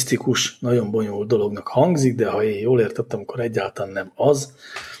nagyon misztikus, nagyon bonyolult dolognak hangzik, de ha én jól értettem, akkor egyáltalán nem az.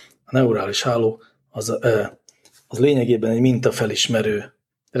 A neurális háló az lényegében egy mintafelismerő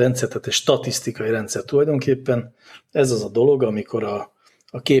rendszer, tehát egy statisztikai rendszer tulajdonképpen. Ez az a dolog, amikor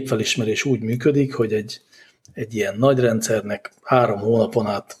a képfelismerés úgy működik, hogy egy ilyen nagy rendszernek 3 hónapon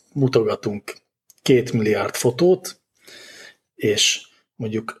át mutogatunk 2 milliárd fotót, és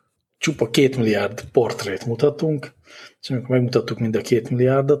mondjuk csupa 2 milliárd portrét mutatunk, és amikor megmutattuk mind a 2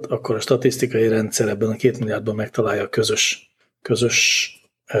 milliárdot, akkor a statisztikai rendszer ebben a 2 milliárdban megtalálja a közös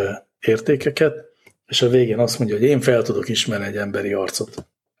értékeket, és a végén azt mondja, hogy én fel tudok ismerni egy emberi arcot.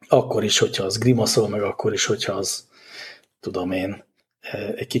 Akkor is, hogyha az grimaszol, meg akkor is, hogyha az, tudom én,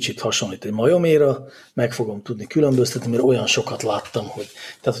 egy kicsit hasonlít egy majoméra, meg fogom tudni különböztetni, mert olyan sokat láttam, hogy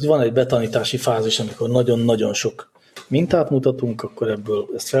van egy betanítási fázis, amikor nagyon-nagyon sok mintát mutatunk, akkor ebből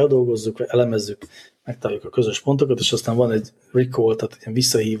ezt feldolgozzuk, elemezzük, megtaláljuk a közös pontokat, és aztán van egy recall, tehát egy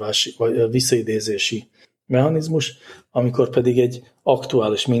visszahívási, vagy visszaidézési mechanizmus, amikor pedig egy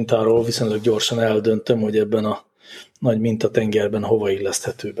aktuális mintáról viszonylag gyorsan eldöntöm, hogy ebben a nagy mintatengerben hova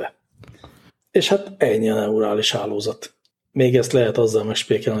illeszthető be. És hát ennyi a neurális hálózat. Még ezt lehet azzal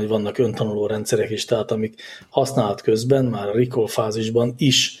megspékelni, hogy vannak öntanuló rendszerek is, tehát amik használat közben, már a recall fázisban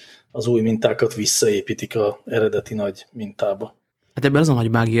is az új mintákat visszaépítik az eredeti nagy mintába. Hát ebben az a nagy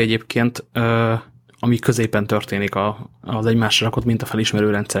mágia egyébként, ami középen történik az egymásra rakott mintafelismerő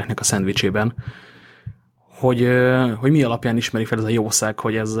rendszereknek a szendvicsében, hogy mi alapján ismeri fel ez a jószág,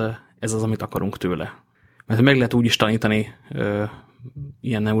 hogy ez az, amit akarunk tőle. Mert meg lehet úgy is tanítani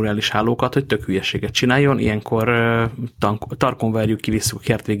ilyen neurális hálókat, hogy tök hülyeséget csináljon, ilyenkor tarkon verjük, kivisszük a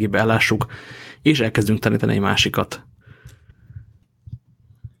kert végébe, ellássuk, és elkezdünk tanítani egy másikat.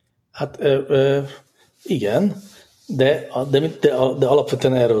 Hát igen, de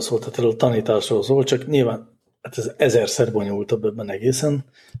alapvetően erről szólt, tehát erről a tanításról szól, csak nyilván hát ez 1000-szer bonyolultabb, ebben egészen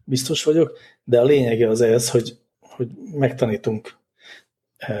biztos vagyok, de a lényege az ez, hogy megtanítunk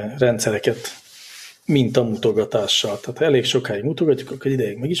rendszereket mintamutogatással. Tehát elég sokáig mutogatjuk, akkor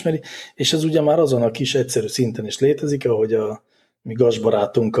ideig megismeri, és ez ugye már azon a kis egyszerű szinten is létezik, ahogy a mi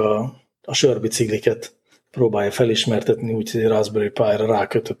gasbarátunk a sörbicikliket próbálja felismertetni, úgyhogy Raspberry Pi-ra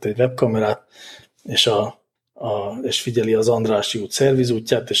rákötött egy webkamerát, és figyeli az Andrássy út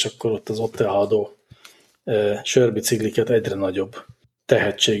szervizútját, és akkor ott az ott elhaladó sörbicikliket egyre nagyobb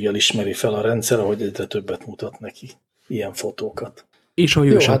tehetséggel ismeri fel a rendszer, ahogy egyre többet mutat neki ilyen fotókat. És hogy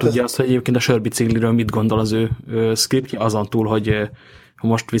ő sem tudja azt, hogy egyébként a sörbicikliről mit gondol az ő scriptje, azon túl, hogy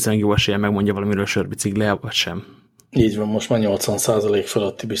most viszonylag jó esélyen megmondja valamiről sörbicikli, vagy sem. Így van, most már 80%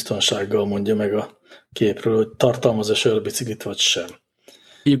 feletti biztonsággal mondja meg a képről, hogy tartalmaz-e sörbiciklit, vagy sem.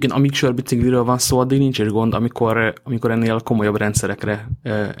 Egyébként amíg sörbicikliről van szó, addig nincs is gond, amikor ennél komolyabb rendszerekre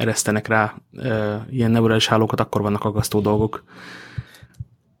eresztenek rá ilyen neurális hálókat, akkor vannak aggasztó dolgok.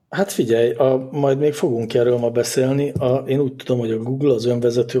 Hát figyelj, majd még fogunk erről ma beszélni. Én úgy tudom, hogy a Google az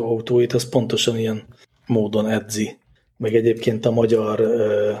önvezető autóit az pontosan ilyen módon edzi. Meg egyébként a magyar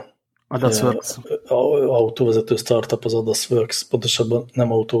autóvezető startup, az AdasWorks, pontosabban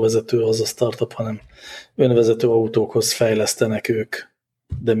nem autóvezető az a startup, hanem önvezető autókhoz fejlesztenek ők.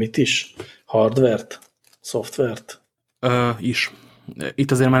 De mit is? Hardvert? Szoftvert? Is.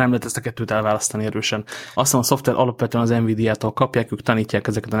 Itt azért már nem lehet ezt a kettőt elválasztani erősen. Azt mondom, a szoftver alapvetően az Nvidia-tól kapják, ők tanítják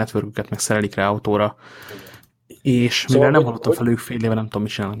ezeket a networköket, meg szerelik rá autóra. És mivel nem hallottam felük fél éve, nem tudom,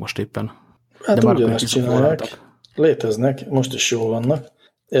 mit csinálnak most éppen. Hát ugyanezt csinálják. Léteznek, most is jól vannak.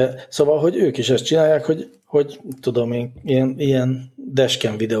 Szóval, hogy ők is ezt csinálják, hogy tudom én, ilyen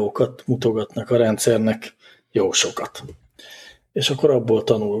dashcam videókat mutogatnak a rendszernek jó sokat. És akkor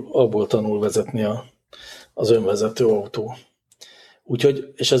abból tanul vezetni az önvezető autó.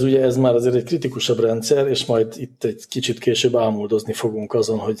 Úgyhogy, és ez már azért egy kritikusabb rendszer, és majd itt egy kicsit később ámuldozni fogunk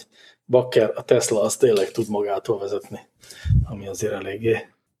azon, hogy bakker, a Tesla az tényleg tud magától vezetni, ami azért eléggé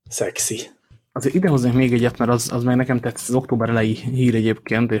szexi. Azért idehoznék még egyet, mert az meg nekem tetsz, az október elejé hír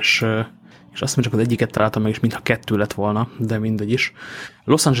egyébként, és azt mondom, csak az egyiket találtam meg, és mintha 2 lett volna, de mindegy is.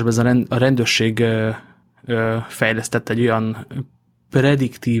 Los Angelesben a rendőrség fejlesztett egy olyan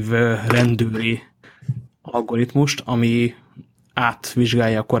prediktív rendőri algoritmust, ami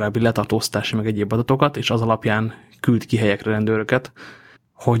átvizsgálja a korábbi letartóztási meg egyéb adatokat, és az alapján küld ki helyekre rendőröket,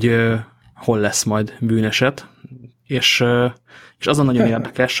 hogy hol lesz majd bűneset. És az a nagyon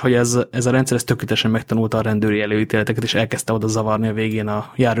érdekes, hogy ez a rendszer tökéletesen megtanulta a rendőri előítéleteket, és elkezdte oda zavarni a végén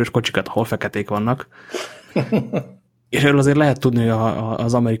a járőrös kocsikat, ahol feketék vannak. És erről azért lehet tudni, hogy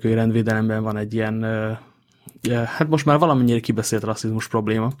az amerikai rendvédelemben van egy ilyen, hát most már valamennyire kibeszélt rasszizmus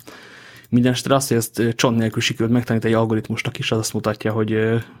probléma. Mindenesetre azt, hogy ezt csont nélkül sikerült megtanítani egy algoritmusnak is, az azt mutatja,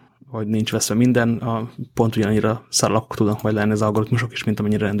 hogy nincs veszve minden, pont ugyanannyira szaralakok tudnak majd lenni az algoritmusok is, mint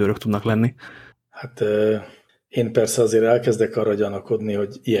amennyire rendőrök tudnak lenni. Hát én persze azért elkezdek arra gyanakodni,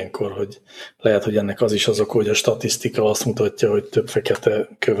 hogy ilyenkor, hogy lehet, hogy ennek az is az oka, hogy a statisztika azt mutatja, hogy több fekete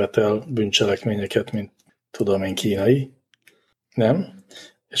követel bűncselekményeket, mint tudom én kínai. Nem?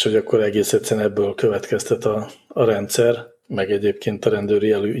 És hogy akkor egész egyszerűen ebből következtet a rendszer, meg egyébként a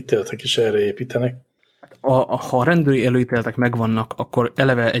rendőri előítéletek is erre építenek. Ha a rendőri előítéletek megvannak, akkor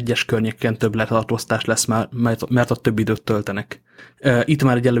eleve egyes környéken több letartóztás lesz már, mert ott több időt töltenek. Itt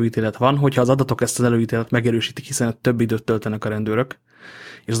már egy előítélet van, hogyha az adatok ezt az előítéletet megerősítik, hiszen több időt töltenek a rendőrök,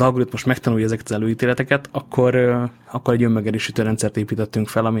 és az algoritmus megtanulja ezeket az előítéleteket, akkor egy önmegerősítő rendszert építettünk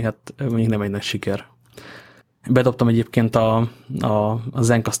fel, ami hát még nem egy nagy siker. Bedobtam egyébként a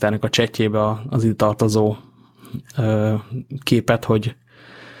Zencastr-nek a chatjébe az ide tartozó képet, hogy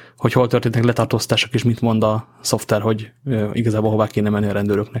hol történtek letartóztások, és mit mond a szoftver, hogy igazából hová kéne menni a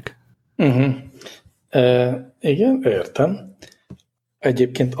rendőröknek. Igen, értem.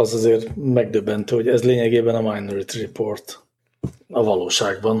 Egyébként az azért megdöbbentő, hogy ez lényegében a Minority Report a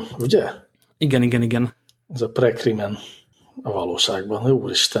valóságban, ugye? Igen. Ez a precrimen a valóságban.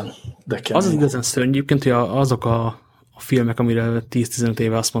 Úristen, de kemény. Az igazán szörnyű egyébként, hogy azok a filmek, amire 10-15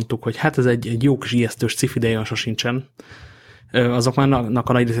 éve azt mondtuk, hogy hát ez egy jó kis ijesztős sci-fi, de olyan sosincsen. Azok már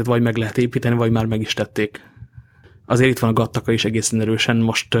a nagy részét vagy meg lehet építeni, vagy már meg is tették. Azért itt van a Gattaca is egészen erősen,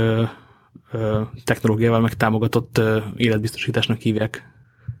 most technológiával megtámogatott életbiztosításnak hívják.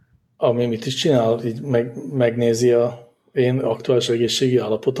 Ami mit is csinál? Így megnézi a én aktuális egészségi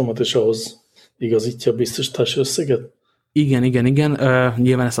állapotomat, és ahhoz igazítja a biztosítási összeget? Igen.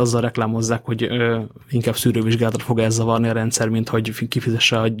 Nyilván ezt azzal reklámozzák, hogy inkább szűrővizsgálatot fog elzavarni a rendszer, mint hogy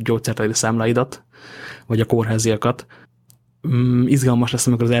kifizesse a gyógyszertári számláidat, vagy a kórháziakat. Izgalmas lesz,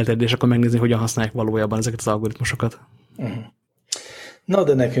 amikor az elterjedés, akkor megnézni, hogyan használják valójában ezeket az algoritmusokat. Na,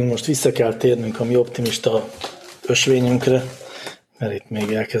 de nekünk most vissza kell térnünk a mi optimista ösvényünkre, mert itt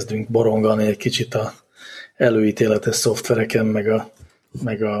még elkezdünk borongani egy kicsit a előítéletes szoftvereken,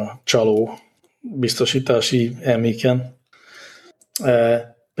 meg a csaló biztosítási elméken.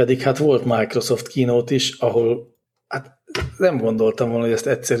 Pedig hát volt Microsoft keynote is, ahol hát nem gondoltam volna, hogy ezt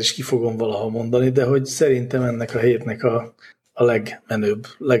egyszer is ki fogom valaha mondani, de hogy szerintem ennek a hétnek a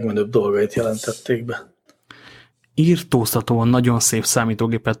legmenőbb dolgait jelentették be. Írtóztatóan nagyon szép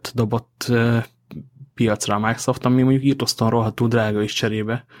számítógépet dobott piacra a Microsoft, ami mondjuk írtóztatóan rohadtul drága is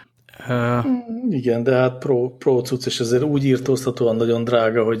cserébe. Igen, de hát pro cucc, és ezért úgy írtóztatóan nagyon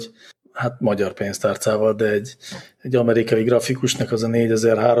drága, hogy hát magyar pénztárcával, de egy amerikai grafikusnak az a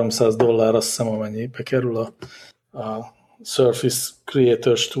 $4300, azt hiszem, amennyibe kerül a Surface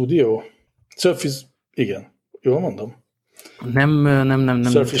Creator Studio. Surface, igen, jól mondom? Nem.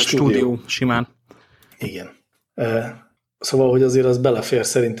 Surface Studio simán. Igen. Szóval, hogy azért az belefér,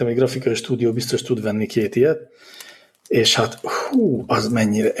 szerintem egy grafikai stúdió biztos tud venni 2 ilyet, és hát az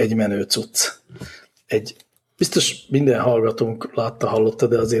mennyire egy menő cucc. Biztos minden hallgatónk látta, hallotta,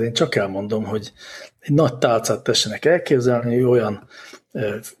 de azért én csak elmondom, hogy egy nagy tálcát tessenek elképzelni, hogy olyan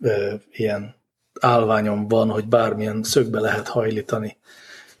ilyen állványon van, hogy bármilyen szögbe lehet hajlítani,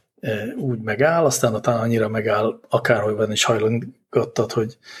 úgy megáll, aztán utána annyira megáll, akárhogy van is hajlongattad,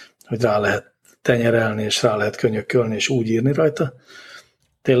 hogy rá lehet tenyerelni, és rá lehet könyökölni, és úgy írni rajta.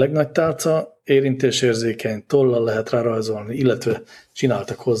 Tényleg nagy tálca, érintésérzékeny, tollal lehet rá rajzolni, illetve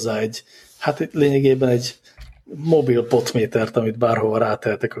csináltak hozzá lényegében egy mobil potmétert, amit bárhova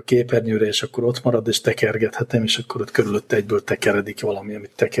ráteltek a képernyőre, és akkor ott marad, és tekergethetem, és akkor ott körülötte egyből tekeredik valami,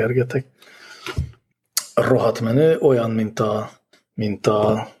 amit tekergetek. Rohadt menő, olyan, mint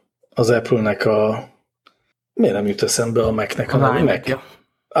az Apple-nek miért nem jut eszembe a Mac-nek a iMac?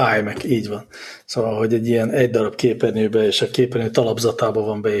 iMac, így van. Szóval, hogy egy darab képernyőbe, és a képernyő talapzatába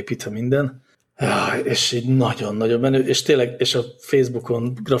van beépítve minden, és így nagyon-nagyon menő, és tényleg, és a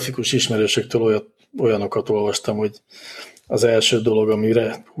Facebookon grafikus ismerősöktől olyanokat olvastam, hogy az első dolog,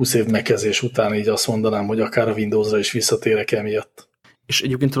 amire 20 év mekezés után így azt mondanám, hogy akár a Windowsra is visszatérek emiatt. És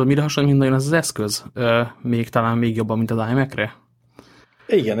egyébként tudod, mire hasonlít minden az eszköz? Talán még jobban, mint az iMac-re?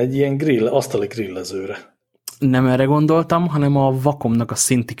 Igen, egy ilyen asztali grillezőre. Nem erre gondoltam, hanem a Wacomnak a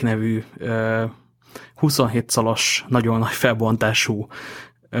Cintiq nevű 27 szalos, nagyon nagy felbontású,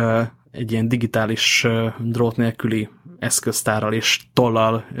 egy ilyen digitális drót nélküli eszköztárral és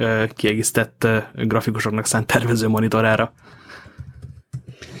tollal kiegészített grafikusoknak szánt tervező monitorára.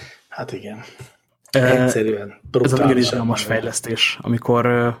 Hát igen. Egyszerűen brutális. Ez a nagyon izgalmas fejlesztés,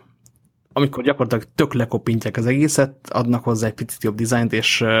 amikor gyakorlatilag tök lekopintják az egészet, adnak hozzá egy picit jobb dizájnt,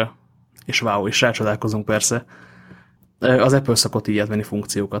 és wow, és rácsodálkozunk persze. Az Apple szokott így átvenni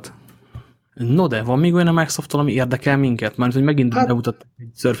funkciókat. No, de van még olyan a Microsoft-tól, ami érdekel minket? Mert hogy megint bemutattak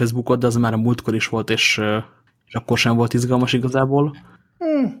egy Surface Bookot, de az már a múltkor is volt, és akkor sem volt izgalmas igazából.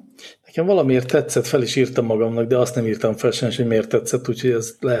 Nekem valamiért tetszett, fel is írtam magamnak, de azt nem írtam fel sem, hogy miért tetszett, úgyhogy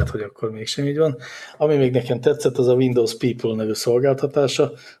ez lehet, hogy akkor mégsem így van. Ami még nekem tetszett, az a Windows People nevű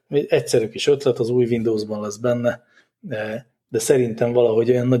szolgáltatása, ami egy egyszerű kis ötlet, az új Windowsban lesz benne, de szerintem valahogy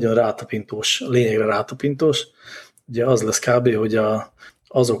olyan nagyon rátapintós, lényegre rátapintós, ugye az lesz kb., hogy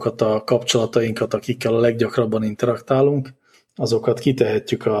azokat a kapcsolatainkat, akikkel a leggyakrabban interaktálunk, azokat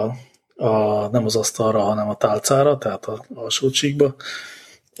kitehetjük nem az asztalra, hanem a tálcára, tehát a alsócsíkba,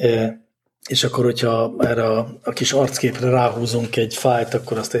 és akkor, hogyha erre a kis arcképre ráhúzunk egy fájlt,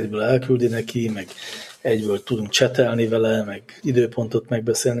 akkor azt egyből elküldi neki, meg egyből tudunk csetelni vele, meg időpontot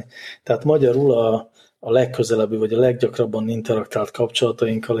megbeszélni. Tehát magyarul a legközelebbi, vagy a leggyakrabban interaktált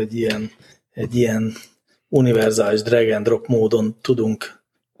kapcsolatainkkal egy ilyen univerzális drag and drop módon tudunk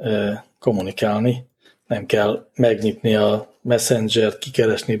kommunikálni. Nem kell megnyitni a Messenger-t,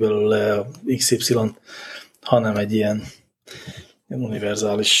 kikeresni belőle a XY, hanem egy ilyen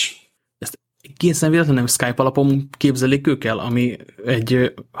univerzális. Ezt készen véletlenül nem Skype alapon képzelik ők el, ami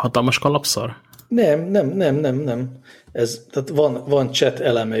egy hatalmas kalapszar? Nem. Tehát van chat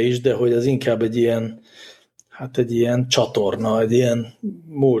eleme is, de hogy ez inkább egy ilyen csatorna, egy ilyen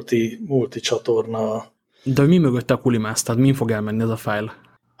multi csatorna. De mi mögötte a kulimász? Tehát min fog elmenni ez a fájl?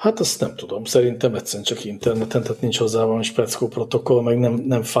 Hát azt nem tudom. Szerintem egyszerűen csak interneten, tehát nincs hozzá valami speckó protokoll, meg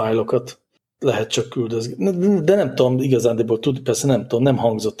nem fájlokat lehet csak küldözni. De nem tudom, igazándiból persze nem tudom, nem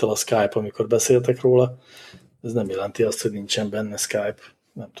hangzott el a Skype, amikor beszéltek róla. Ez nem jelenti azt, hogy nincsen benne Skype.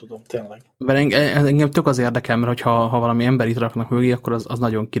 Nem tudom, tényleg. Engem tök az érdekel, mert ha valami emberit raknak mögé, akkor az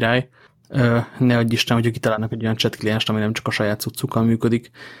nagyon király. Ne adj Isten, hogy kitalálnak egy olyan chat klienst, ami nem csak a saját cuccukkal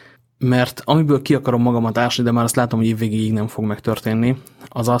működik. Mert amiből ki akarom magamat ásni, de már azt látom, hogy évvégéig nem fog megtörténni,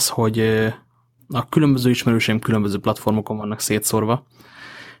 az az, hogy a különböző ismerőseim különböző platformokon vannak szétszórva,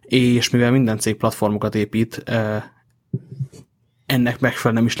 és mivel minden cég platformokat épít, ennek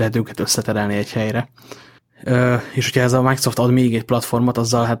megfelelően nem is lehet őket összeterelni egy helyre. És hogyha ez a Microsoft ad még egy platformot,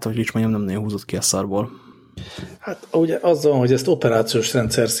 azzal hát, hogy is mondjam, nem nagyon húzott ki a szarból. Hát ugye azzal, hogy ezt operációs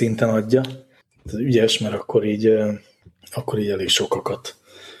rendszer szinten adja, ez ügyes, mert akkor így elég sokakat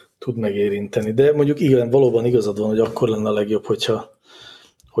tud megérinteni. De mondjuk igen, valóban igazad van, hogy akkor lenne a legjobb,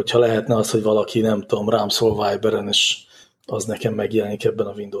 hogyha lehetne az, hogy valaki, nem tudom, rám szól Viberen, és az nekem megjelenik ebben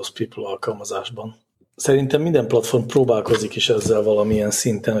a Windows People alkalmazásban. Szerintem minden platform próbálkozik is ezzel valamilyen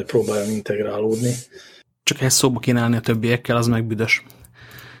szinten, hogy próbáljon integrálódni. Csak ezt szóba kéne állni a többiekkel, az meg büdös.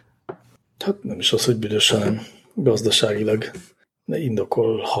 Hát nem is az, hogy büdös, hanem gazdaságilag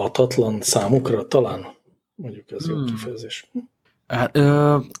indokolhatatlan számukra talán. Mondjuk ez jó kifejezés. Hát,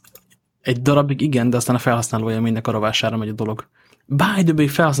 egy darabig igen, de aztán a felhasználó élménynek a rovására megy a dolog. By the way,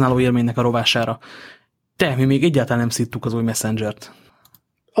 felhasználó élménynek a rovására. Mi még egyáltalán nem szíttuk az új Messengert.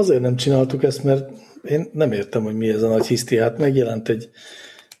 Azért nem csináltuk ezt, mert én nem értem, hogy mi ez a nagy hiszti. Hát megjelent egy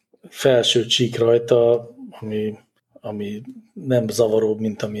felső csík rajta, ami nem zavaróbb,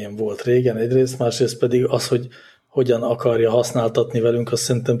 mint amilyen volt régen egyrészt, másrészt pedig az, hogy hogyan akarja használtatni velünk, azt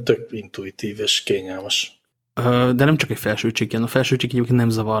szerintem tök intuitív és kényelmes. De nem csak egy felső csík, a felső csík egyébként nem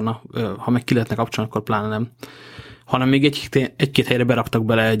zavarna, ha meg ki lehetne kapcsolni, akkor pláne nem. Hanem még egy-két helyre beraktak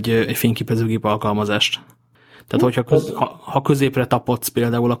bele egy fényképezőgép alkalmazást. Tehát, ha középre tapodsz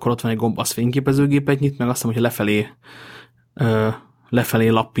például, akkor ott van egy gomb, az fényképezőgépet nyit, meg azt mondom, hogy lefelé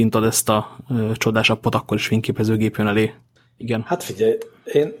lappintod ezt a csodás appot, akkor is fényképezőgép jön elé. Igen. Hát figyelj,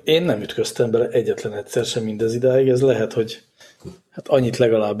 én nem ütköztem bele egyetlen egyszer sem mindez idáig, ez lehet, hogy hát annyit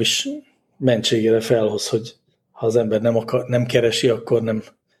legalábbis mentségére felhoz, hogy ha az ember nem keresi, akkor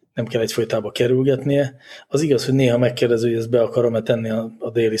nem kell egyfolytában kerülgetnie. Az igaz, hogy néha megkérdező, hogy ezt be akarom-e tenni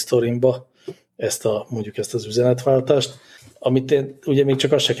a daily story-mba, mondjuk ezt az üzenetváltást, amit én ugye még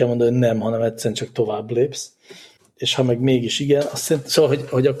csak azt se kell mondani, hogy nem, hanem egyszerűen csak tovább lépsz. És ha meg mégis igen, azt szerintem, szóval,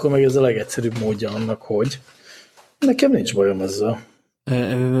 hogy akkor meg ez a legegyszerűbb módja annak, hogy nekem nincs bajom ezzel.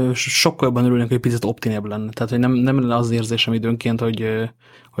 Sokkal jobban örülnek, hogy picit optinebb lenne. Tehát, hogy nem lenne az érzésem időnként, hogy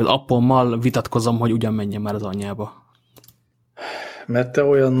az appommal vitatkozom, hogy ugyan menjen már az anyjába. Mert te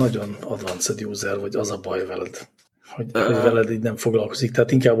olyan nagyon advanced user vagy, az a baj veled, hogy veled így nem foglalkozik.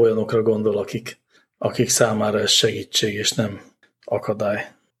 Tehát inkább olyanokra gondol, akik számára ez segítség, és nem akadály.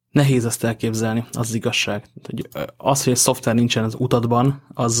 Nehéz ezt elképzelni, az igazság. Az, hogy egy szoftver nincsen az utatban,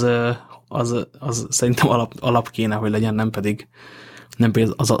 az szerintem alap kéne, hogy legyen, nem pedig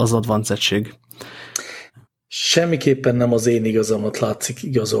az advancedtség. Semmiképpen nem az én igazamat látszik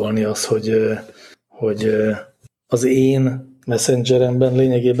igazolni az, hogy az én Messengeremben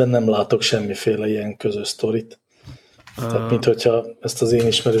lényegében nem látok semmiféle ilyen közös sztorit. Tehát, mint hogyha ezt az én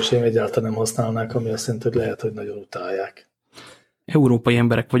ismerőseim egyáltalán nem használnák, ami azt jelenti, hogy lehet, hogy nagyon utálják. Európai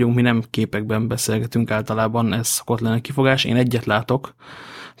emberek vagyunk, mi nem képekben beszélgetünk általában, ez szokott lenni kifogás. Én egyet látok,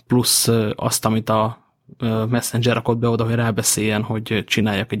 plusz azt, amit a Messenger rakott be oda, hogy rábeszéljen, hogy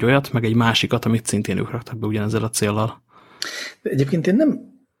csináljak egy olyat, meg egy másikat, amit szintén ők raktak be ugyanezzel a céllal. De egyébként én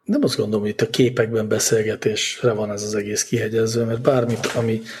nem azt gondolom, hogy itt a képekben beszélgetésre van ez az egész kihegyezve, mert bármit,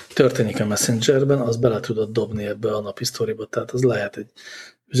 ami történik a Messengerben, az bele tudod dobni ebbe a napi sztoriba. Tehát az lehet egy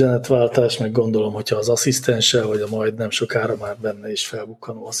üzenetváltás, meg gondolom, hogyha az asszisztenssel, vagy a majd nem sokára már benne is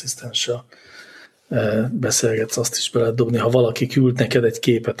felbukkanó asszisztenssel beszélgetsz, azt is be lehet dobni. Ha valaki küld neked egy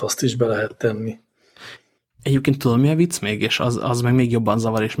képet, azt is be lehet tenni. Egyébként tudom, mi a vicc még, és az meg még jobban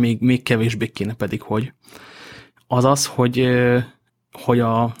zavar, és még kevésbé kéne pedig, hogy az, hogy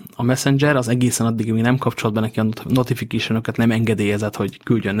a Messenger az egészen addig, míg nem kapcsolt be neki a notification-öket, nem engedélyezett, hogy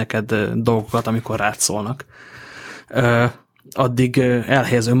küldjön neked dolgokat, amikor rád szólnak. Addig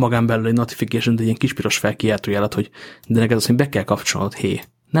elhelyez önmagán belül egy notification-t, egy ilyen kis piros felkiáltójelet, hogy de neked azt, hogy be kell kapcsolnod,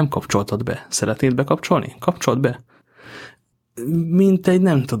 nem kapcsoltad be. Szeretnéd bekapcsolni? Kapcsold be. Mint egy,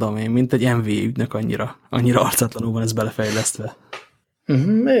 nem tudom én, mint egy MV ügynök annyira arcátlanul van ez belefejlesztve.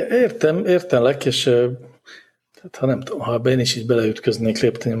 Értelek, és tehát ha nem tudom, ha én is így beleütköznék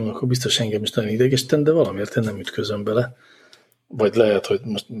léptényemben, akkor biztos engem is nagyon idegesíteni, de valamiért én nem ütközöm bele. Vagy lehet, hogy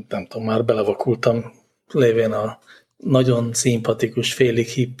most nem tudom, már belevakultam, lévén a nagyon szimpatikus, félig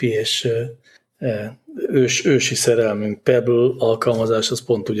hippi és ősi szerelmünk Pebble alkalmazás, az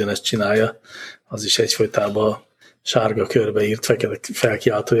pont ugyanezt csinálja. Az is egyfolytában sárga körbe írt fekete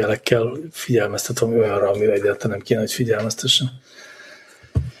felkiáltójelekkel figyelmeztet valami olyanra, amire egyáltalán nem kéne, hogy figyelmeztessen.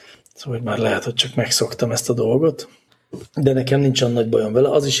 Szóval már lehet, hogy csak megszoktam ezt a dolgot, de nekem nincs olyan nagy bajom vele.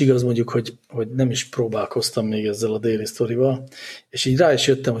 Az is igaz mondjuk, hogy nem is próbálkoztam még ezzel a Daily Story-val, és így rá is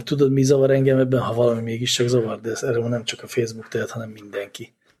jöttem, hogy tudod, mi zavar engem ebben, ha valami mégis csak zavar, de ez erről nem csak a Facebook tehet, hanem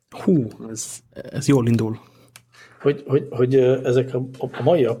mindenki. Hú, ez jól indul. Hogy ezek a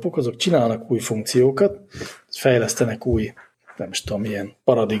mai appok, azok csinálnak új funkciókat, fejlesztenek új, nem is tudom, milyen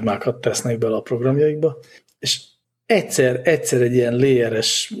paradigmákat tesznek bele a programjaikba, és egyszer egy ilyen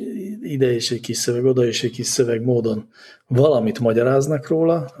layeres, ide is egy kis szöveg, oda is egy kis szöveg módon valamit magyaráznak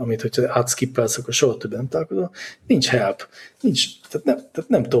róla, amit, hogyha átskippelsz, akkor soha többet nem találkozol. Nincs help. Tehát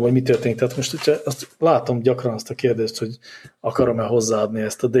nem tudom, hogy mi történik. Tehát most, hogyha azt látom gyakran azt a kérdést, hogy akarom-e hozzáadni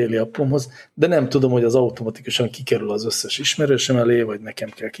ezt a daily appomhoz, de nem tudom, hogy az automatikusan kikerül az összes ismerősöm elé, vagy nekem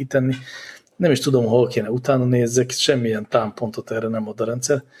kell kitenni. Nem is tudom, hol kéne utána nézzek, semmilyen támpontot erre nem ad a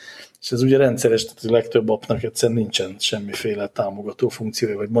rendszer. És ez ugye rendszeres, tehát a legtöbb appnak egyszerűen nincsen semmiféle támogató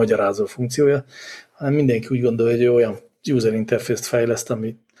funkciója, vagy magyarázó funkciója, hanem mindenki úgy gondolja, hogy olyan user interface-t fejleszt,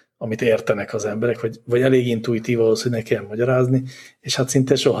 amit értenek az emberek, vagy elég intuitív ahhoz, hogy ne kell magyarázni, és hát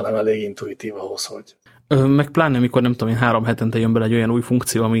szinte soha nem elég intuitív ahhoz, hogy... Meg pláne, amikor nem tudom én 3 hetente jön bele egy olyan új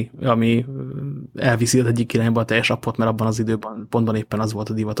funkció, ami elviszi az egyik irányba a teljes appot, mert abban az időben pontban éppen az volt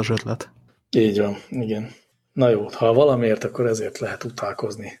a divatos ötlet. Így van, igen. Na jó, ha valamiért, akkor ezért lehet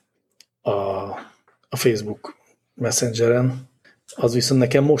utálkozni a Facebook Messengeren. Az viszont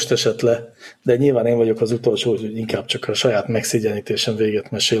nekem most esett le, de nyilván én vagyok az utolsó, hogy inkább csak a saját megszégyenítésen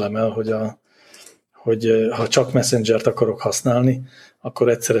véget mesélem el, hogy ha csak Messengert akarok használni, akkor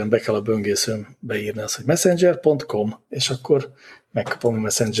egyszerűen be kell a böngészőn beírni azt, hogy messenger.com, és akkor megkapom a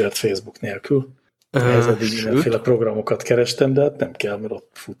Messengert Facebook nélkül. Ez eddig mindenféle programokat kerestem, de hát nem kell, mert ott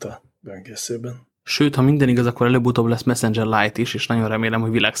fut a böngészőben. Sőt, ha minden igaz, akkor előbb-utóbb lesz Messenger Lite is, és nagyon remélem,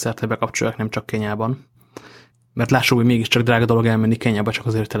 hogy világszerte bekapcsolják, nem csak Kenyában. Mert lássuk, hogy mégiscsak drága dolog elmenni Kenyába, csak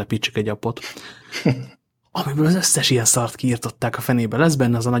azért telepítsük egy appot. Amiből az összes ilyen szart kiírtották a fenébe. Lesz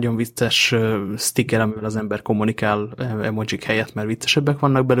benne az a nagyon vicces sticker, amivel az ember kommunikál emojik helyett, mert viccesebbek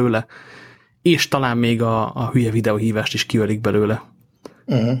vannak belőle, és talán még a hülye videóhívást is kiölik belőle.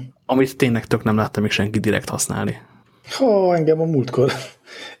 Amit tényleg tök nem láttam még senki direkt használni. Engem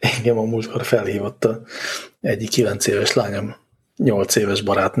a múltkor felhívott egyik 9 éves lányom 8 éves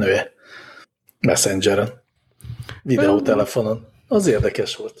barátnője Messengeren, videótelefonon. Az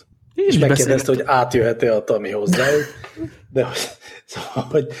érdekes volt. És megkérdezte, hogy átjöhet-e a Tami hozzájuk.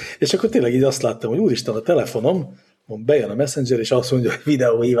 És akkor tényleg így azt láttam, hogy úristen, a telefonom, bejön a Messenger, és azt mondja, hogy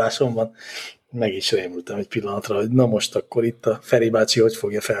videóhívásom van. Meg is rémültem egy pillanatra, hogy na most akkor itt a Feri bácsi hogy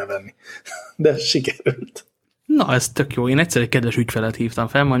fogja felvenni. De sikerült. Na, ez tök jó. Én egyszer egy kedves ügyfelet hívtam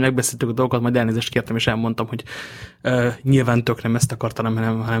fel, majd megbeszéltük a dolgokat, majd elnézést kértem, és elmondtam, hogy nyilván tök nem ezt akartam,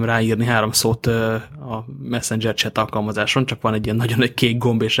 hanem ráírni 3 szót a Messenger chat alkalmazáson, csak van egy ilyen nagyon egy kék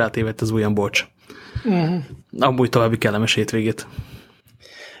gomb, és rátévedt az ujjam, bocs. Amúgy további kellemes hétvégét.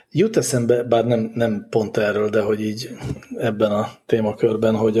 Jut eszembe, bár nem pont erről, de hogy így ebben a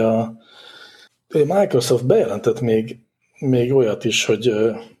témakörben, hogy a Microsoft bejelentett még olyat is,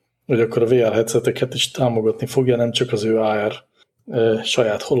 hogy akkor a VR headseteket is támogatni fogja, nem csak az ő AR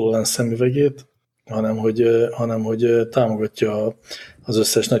saját HoloLens szemüvegét, hanem hogy támogatja az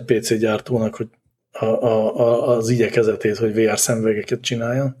összes nagy PC gyártónak, hogy az igyekezetét, hogy VR szemüvegeket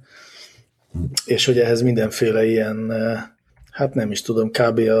csináljon, és hogy ehhez mindenféle ilyen hát nem is tudom,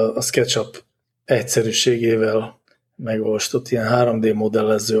 kb. A SketchUp egyszerűségével megvalósított ilyen 3D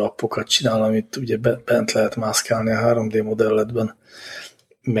modellező appokat csinál, amit ugye bent lehet mászkálni a 3D modelletben,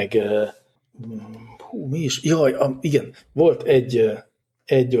 meg mi is? Jaj, igen, volt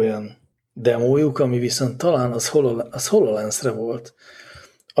egy olyan demójuk, ami viszont talán az HoloLens-re volt,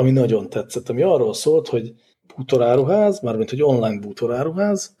 ami nagyon tetszett, ami arról szólt, hogy bútoráruház, mármint hogy online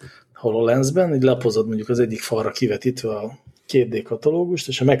bútoráruház, HoloLensben, így lapozod mondjuk az egyik falra kivetítve a 2D katalógust,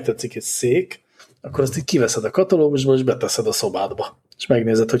 és ha megtetszik egy szék, akkor azt így kiveszed a katalógusból, és beteszed a szobádba, és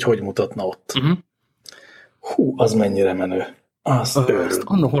megnézed, hogy mutatna ott. Hú, az mennyire menő. Azt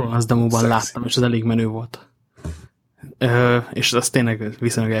annak HoloLens demóban láttam, és az elég menő volt. És ez tényleg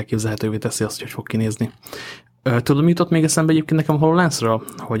viszonylag elképzelhetővé teszi azt, hogy fog kinézni. Tudod, mi jutott még eszembe egyébként nekem a HoloLensről?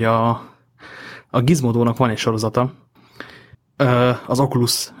 Hogy a Gizmodónak van egy sorozata az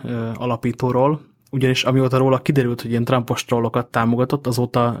Oculus alapítóról, ugyanis amióta róla kiderült, hogy ilyen Trumpos trollokat támogatott,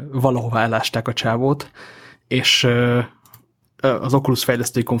 azóta valahová elásták a csávót, és az Oculus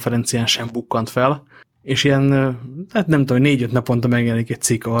fejlesztői konferencián sem bukkant fel, és ilyen, hát nem tudom, 4-5 naponta megjelenik egy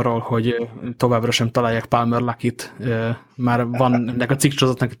cikk arról, hogy továbbra sem találják Palmer Luckey-t, már van ennek a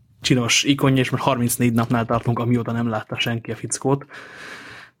cikksorozatnak csinos ikonja, és már 34 napnál tartunk, amióta nem látta senki a fickót.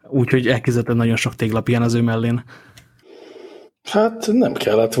 Úgyhogy elképzelhetően nagyon sok téglap ilyen az ő mellén. Hát nem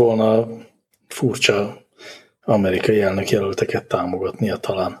kellett volna furcsa amerikai elnökjelölteket támogatnia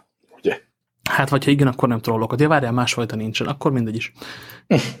talán, ugye? Hát, vagy ha igen, akkor nem trollokat. Ja, várjál, másfajta nincsen, akkor mindegy is.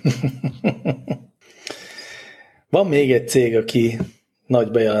 Van még egy cég, aki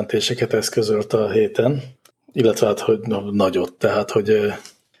nagy bejelentéseket eszközölt a héten, illetve hát, hogy nagyot, tehát, hogy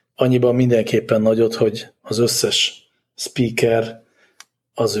annyiban mindenképpen nagyot, hogy az összes speaker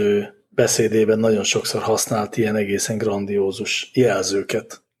az ő beszédében nagyon sokszor használt ilyen egészen grandiózus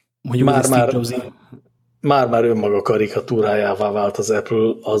jelzőket. Már önmaga karikatúrájává vált az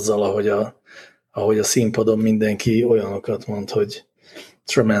Apple azzal, ahogy a színpadon mindenki olyanokat mond, hogy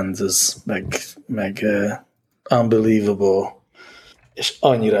tremendous, meg unbelievable, és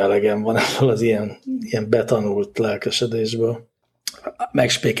annyira elegem van ebből az ilyen betanult lelkesedésből.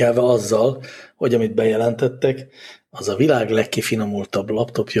 Megspékelve azzal, hogy amit bejelentettek, az a világ legkifinomultabb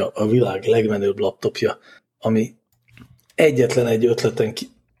laptopja, a világ legmenőbb laptopja, ami egyetlen egy ötleten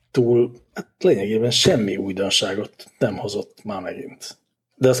túl, hát lényegében semmi újdonságot nem hozott már megint.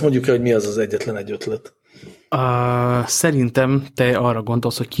 De azt mondjuk el, hogy mi az az egyetlen egy ötlet. Szerintem te arra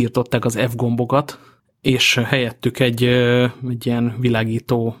gondolsz, hogy kiirtották az F gombokat, és helyettük egy ilyen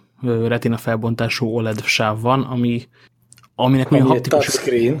világító retina felbontású OLED sáv van, aminek haptikus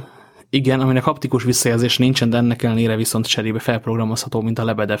touchscreen. Igen, aminek haptikus visszajelzés nincsen, de ennek ellenére viszont cserébe felprogramozható, mint a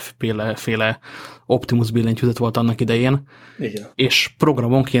Lebedev-féle Optimus billentyűzet volt annak idején. Igen. És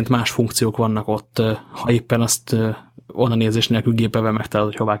programonként más funkciók vannak ott, ha éppen azt onnan nézés nélkül gépevel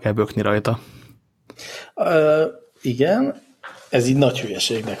megtalálod, hogy hová kell bökni rajta. Igen, ez így nagy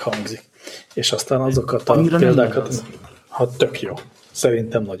hülyeségnek hangzik. És aztán azokat a példákat, tök jó.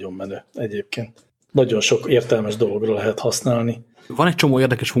 Szerintem nagyon menő egyébként. Nagyon sok értelmes dologra lehet használni. Van egy csomó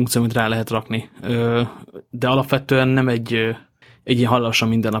érdekes funkció, amit rá lehet rakni, de alapvetően nem egy ilyen halálosan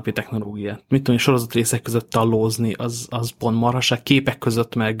mindennapi technológia. Mit tudom, sorozatrészek között tallózni, az pont marhaság, képek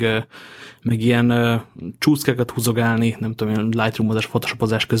között meg ilyen csúszkákat húzogálni, nem tudom, ilyen Lightroom-ozás,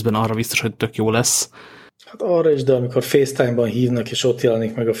 Photoshop-ozás közben arra biztos, hogy tök jó lesz. Hát arra is, de amikor FaceTime-ban hívnak, és ott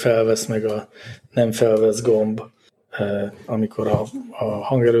jelenik meg a felvesz, meg a nem felvesz gomb, amikor a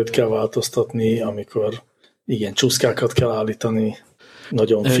hangerőt kell változtatni, amikor igen, csúszkákat kell állítani,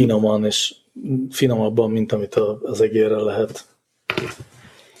 nagyon finoman, és finomabban, mint amit az egérre lehet.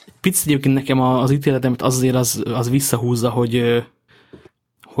 Picit egyébként nekem az ítéletemet azért az visszahúzza, hogy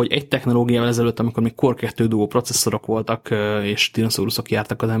egy technológiával ezelőtt, amikor még Core 2 Duo processzorok voltak, és dinoszauruszok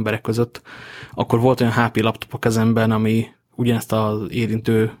jártak az emberek között, akkor volt olyan HP laptop a kezemben, ami ugyanezt az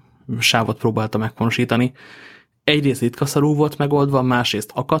érintő sávot próbálta meghonosítani. Egyrészt ritkaszarú volt megoldva,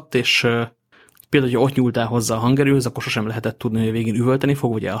 másrészt akadt, és például, ha ott nyúltál hozzá a hangerőhöz, akkor sosem lehetett tudni, hogy a végén üvölteni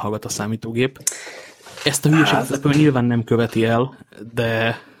fog, vagy elhallgat a számítógép. Ezt a hülyeséget nyilván nem követi el,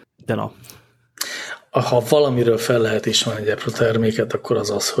 de na. Ha valamiről fel lehet ismerni egy Apple terméket, akkor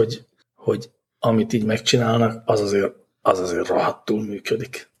az, hogy amit így megcsinálnak, az azért rohadtul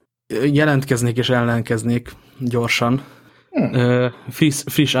működik. Jelentkeznék és ellenkeznék gyorsan.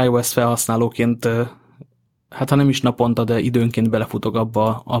 Friss iOS felhasználóként, hát ha nem is naponta, de időnként belefutok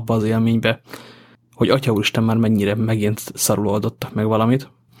abba az élménybe, hogy atya úristen, már mennyire megint szarul oldottak meg valamit.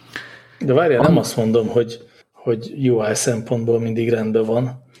 De várjál, nem azt mondom, hogy UI szempontból mindig rendben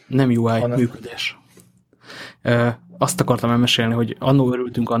van. Nem UI, működés. Azt akartam elmesélni, hogy annól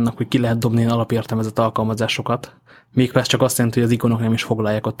örültünk annak, hogy ki lehet dobni alapértelmezett alkalmazásokat, Még persze csak azt jelenti, hogy az ikonok nem is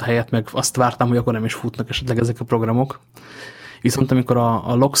foglalják ott a helyet, meg azt vártam, hogy akkor nem is futnak esetleg ezek a programok. Viszont amikor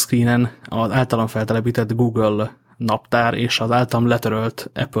a lock screenen az általam feltelepített Google naptár és az általam letörölt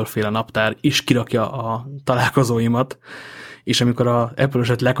Apple-féle naptár is kirakja a találkozóimat, és amikor a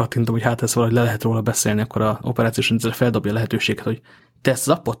Apple-öset lekattintom, hogy hát ezt valahogy le lehet róla beszélni, akkor a operációs rendszer feldobja a lehetőséget, hogy te ezt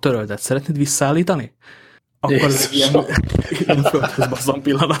az appot törölted, szeretnéd visszaállítani? Akkor ez ilyen földhöz basszom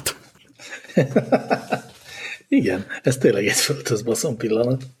pillanat. Igen, ez tényleg egy földhöz basszom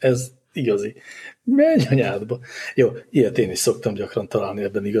pillanat. Ez igazi. Menj anyádba. Jó, ilyet én is szoktam gyakran találni,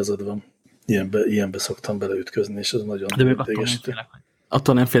 ebben igazad van. Ilyenbe szoktam beleütközni, és ez nagyon értékesítő.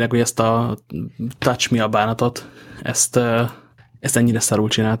 Attól nem félek, hogy ezt a touch me a bánatot, ezt ennyire szarul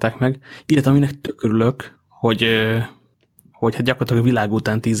csinálták meg. Illetve aminek tök örülök, hogy hát gyakorlatilag a világ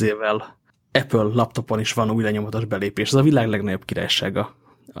után 10 évvel Apple laptopon is van új lenyomatos belépés. Ez a világ legnagyobb királysága.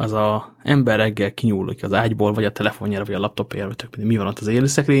 Az a ember reggel kinyúlik az ágyból, vagy a telefonjára, vagy a laptopjára, vagy tök mi van ott az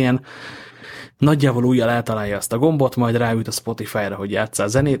élőszekrényen. Nagyjából újjal eltalálja azt a gombot, majd ráüt a Spotify-ra, hogy játsszál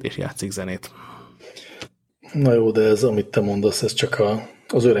zenét, és játszik zenét. Na jó, de ez, amit te mondasz, ez csak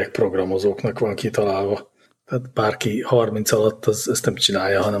az öreg programozóknak van kitalálva. Tehát bárki 30 alatt ezt nem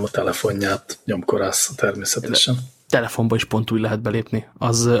csinálja, hanem a telefonját nyomkorásza természetesen. Telefonba is pont úgy lehet belépni.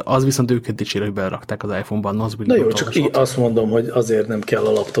 Az viszont őket dicsér, hogy belerakták az iPhone-ban. Na jó, csak azt mondom, hogy azért nem kell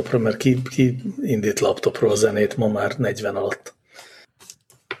a laptopra, mert ki indít laptopról a zenét ma már 40 alatt.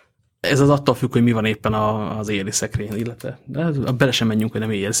 Ez az attól függ, hogy mi van éppen az éjjeli szekrény, illetve bele sem menjünk, hogy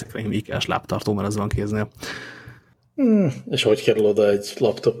nem éjjeli szekrény, VKS lábtartó, mert az van kéznél. És hogy kerül oda egy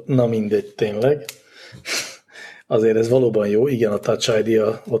laptop? Na mindegy, tényleg. Azért ez valóban jó, igen, a Touch ID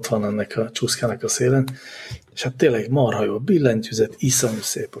ott van ennek a csúszkának a szélen, és hát tényleg marha jó a billentyűzet, iszonyú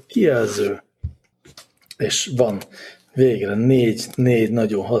szép a kijelző, és van végre négy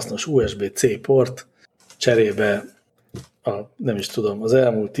nagyon hasznos USB-C port, cserébe nem is tudom, az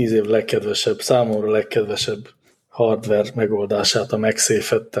elmúlt 10 év számomra legkedvesebb hardware megoldását, a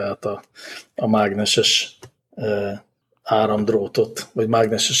MagSafe-et, tehát a mágneses áramdrótot, vagy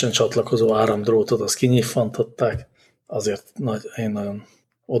mágnesesen csatlakozó áramdrótot, azt kinyitfantották, azért én nagyon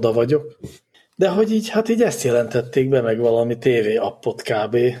oda vagyok. De hogy így, hát így ezt jelentették be, meg valami TV appot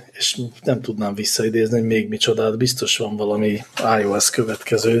kb., és nem tudnám visszaidézni, hogy még micsodát, biztos van valami iOS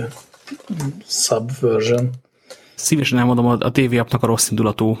következő subversion. Szívesen elmondom a TV appnak a rossz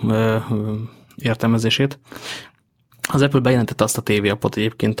indulatú értelmezését. Az Apple bejelentette azt a TV appot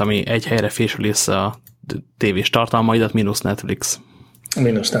egyébként, ami egy helyre fésül a tévés tartalmaidat, mínusz Netflix.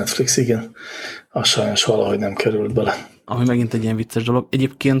 Mínusz Netflix, igen. Az sajnos valahogy nem került bele. Ami megint egy ilyen vicces dolog.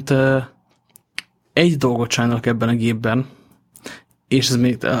 Egyébként egy dolgot csinálnak ebben a gépben, és ez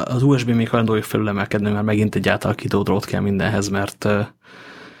még, az USB még hajlandó felül emelkedni, mert megint egy átalakító drót kell mindenhez, mert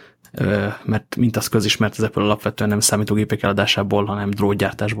mint az közismert, az Apple alapvetően nem számítógépek eladásából, hanem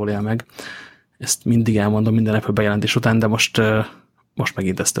drótgyártásból él meg. Ezt mindig elmondom minden Apple bejelentés után, de most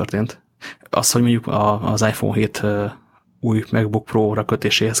megint ez történt. Az, hogy mondjuk az iPhone 7 új MacBook Pro-ra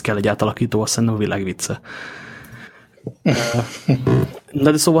kötéséhez kell egy átalakító, azt szerintem a világ vicce.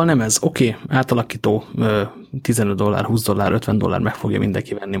 De szóval nem ez. Oké, átalakító $15, $20, $50 meg fogja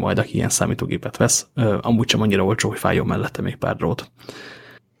mindenki venni majd, aki ilyen számítógépet vesz. Amúgy sem annyira olcsó, hogy fájjon mellette még pár drót.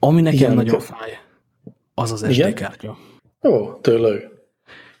 Ami nekem nagyon fáj, az az SD kártya. Ó, tényleg.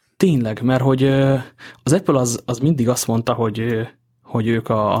 Tényleg, mert hogy az Apple az mindig azt mondta, hogy ők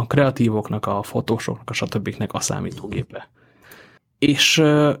a kreatívoknak, a fotósoknak, a stb. A számítógépe. És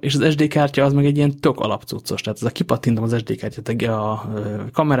az SD kártya az meg egy ilyen tök alapcuccos. Tehát ez a kipattintom az SD kártyát a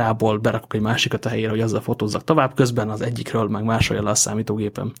kamerából, berakok egy másikat a helyére, hogy azzal fotózzak tovább, közben az egyikről meg másolja le a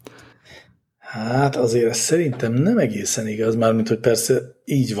számítógépem. Hát azért ez szerintem nem egészen igaz, mármint hogy persze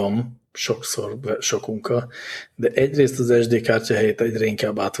így van sokszor sokunkkal, de egyrészt az SD kártya helyét egyre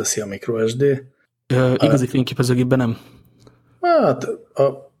inkább átveszi a microSD. Igazi fényképezőgépben nem. Hát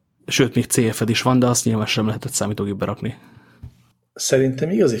sőt, még CF-ed is van, de azt nyilván sem lehetett számítógépbe rakni. Szerintem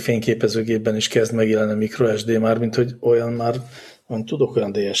igazi fényképezőgépben is kezd megjelenni a microSD, mármint hogy olyan már, tudok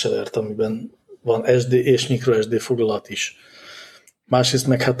olyan DSLR-t, amiben van SD és microSD foglalat is. Másrészt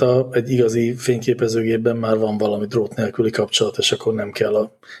meg hát egy igazi fényképezőgépben már van valami drót nélküli kapcsolat, és akkor nem kell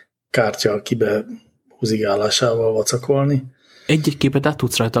a kártya kibehúzigálásával vacakolni. Egy-egy képet át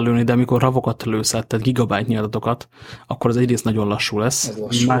tudsz rajta lőni, de amikor ravokat lősz át, tehát gigabájtnyi adatokat, akkor az egyrészt nagyon lassú lesz,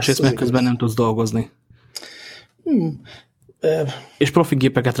 másrészt meg közben nem tudsz dolgozni. És profi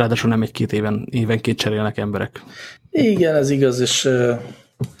gépeket ráadásul nem egy-két évenként cserélnek emberek. Igen, ez igaz, és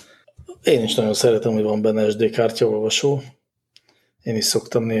én is nagyon szeretem, hogy van benne SD kártyaolvasó. Én is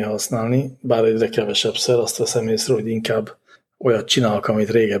szoktam néha használni, bár egyre kevesebbszer, azt veszem észre, hogy inkább olyat csinálok, amit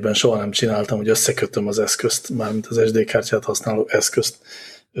régebben soha nem csináltam, hogy összekötöm az eszközt, mármint az SD kártyát használó eszközt,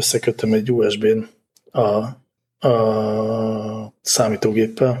 összekötöm egy USB-n a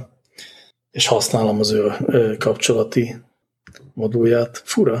számítógéppel, és használom az ő kapcsolati modulját.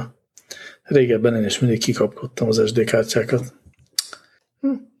 Fura. Régebben én is mindig kikapkodtam az SD kártyákat.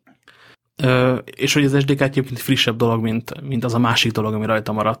 És hogy az SD kártya egyébként frissebb dolog, mint az a másik dolog, ami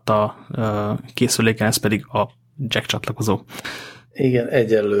rajta maradt a készüléken, ez pedig a jack csatlakozó. Igen,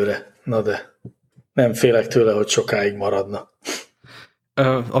 egyelőre. Na de nem félek tőle, hogy sokáig maradna.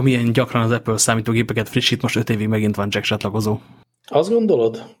 Amilyen gyakran az Apple számítógépeket frissít, most 5 évig megint van jack csatlakozó. Azt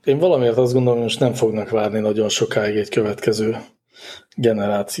gondolod? Én valamiért azt gondolom, hogy most nem fognak várni nagyon sokáig egy következő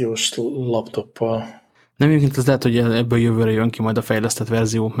generációs laptoppal. Nem, egyébként az lehet, hogy ebből jövőre jön ki majd a fejlesztett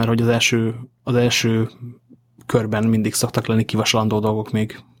verzió, mert hogy az első körben mindig szoktak lenni kivasalandó dolgok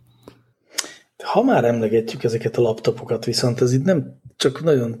még. Ha már emlegetjük ezeket a laptopokat, viszont ez itt nem csak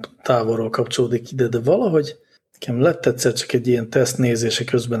nagyon távolról kapcsolódik ide, de valahogy nekem lett egyszer csak egy ilyen teszt nézése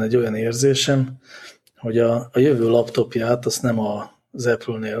közben egy olyan érzésem, hogy a jövő laptopját azt nem az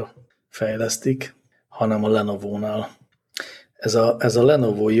Apple-nél fejlesztik, hanem a Lenovo-nál. Ez a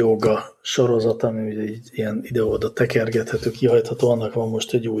Lenovo Yoga sorozat, ami ugye ilyen ide-oda tekergethető, kihajtható, annak van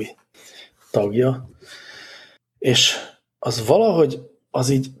most egy új tagja, és az valahogy az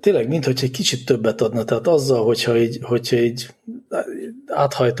így tényleg, mintha egy kicsit többet adna, tehát azzal, hogyha így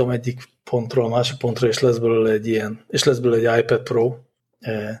áthajtom egyik pontról a másik pontra, és lesz belőle egy iPad Pro,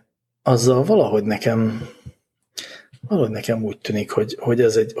 azzal valahogy nekem úgy tűnik, hogy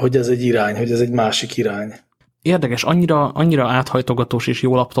ez egy irány, hogy ez egy másik irány. Érdekes, annyira áthajtogatós és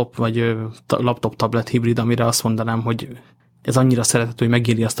jó laptop, vagy laptop-tablet hibrid, amire azt mondanám, hogy ez annyira szerethető, hogy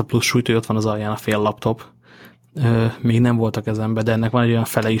megéri azt a plusz súlyt, hogy ott van az alján a fél laptop. Még nem voltak kezembe, de ennek van egy olyan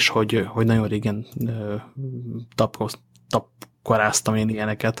fele is, hogy nagyon régen tapkaráztam én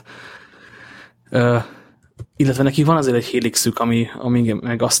ilyeneket. Illetve nekik van azért egy Helixük, ami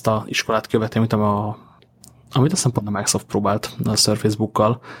meg azt a iskolát követi, amit azt hiszem pont a Microsoft próbált a Surface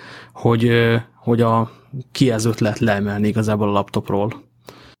Bookkal, hogy a kijelzőt lehet leemelni igazából a laptopról.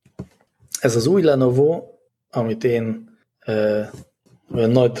 Ez az új Lenovo, amit én olyan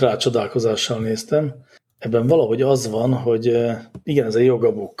nagy rácsodálkozással néztem, ebben valahogy az van, hogy igen, ez a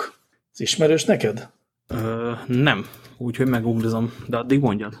Yoga Book. Ez ismerős neked? Nem, úgyhogy meggooglizom, de addig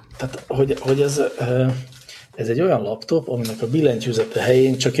mondjad. Tehát, hogy ez egy olyan laptop, aminek a billentyűzete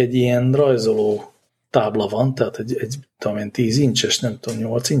helyén csak egy ilyen rajzoló tábla van, tehát egy 10 incses, nem tudom,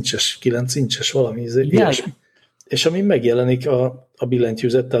 8 incses, 9 incses, valami ilyesmi. És ami megjelenik a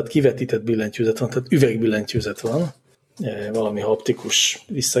billentyűzet, tehát kivetített billentyűzet van, tehát üvegbillentyűzet van, valami haptikus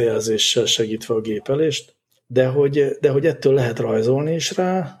visszajelzéssel segítve a gépelést, de hogy ettől lehet rajzolni is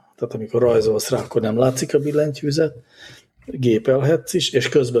rá, tehát amikor rajzolsz rá, akkor nem látszik a billentyűzet, gépelhetsz is, és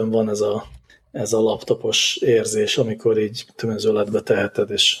közben van ez a laptopos érzés, amikor így tömözöletbe teheted,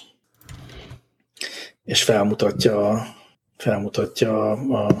 és felmutatja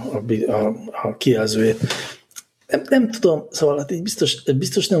a kijelzőjét. Nem tudom, szóval hát így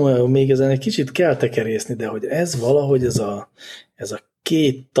biztos nem olyan, még ezen egy kicsit kell tekerészni, de hogy ez valahogy ez a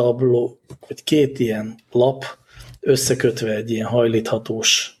két tabló, vagy két ilyen lap összekötve egy ilyen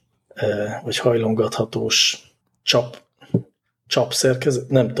hajlíthatós, vagy hajlongathatós csapszerkezet,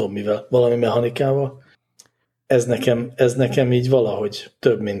 nem tudom mivel, valami mechanikával. Ez nekem így valahogy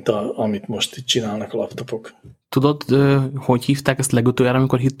több, mint amit most itt csinálnak a laptopok. Tudod, hogy hívták ezt legutoljára,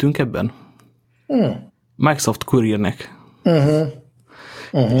 amikor hittünk ebben? Microsoft Couriernek.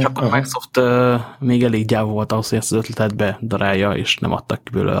 És akkor Microsoft még elég gyáva volt ahhoz, hogy ezt az ötletet bedarálja, és nem adtak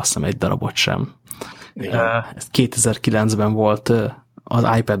ki belőle, azt hiszem, egy darabot sem. Ez 2009-ben volt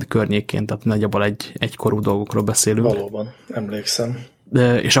az iPad környékén, tehát nagyjából egy korú dolgokról beszélünk. Valóban, emlékszem.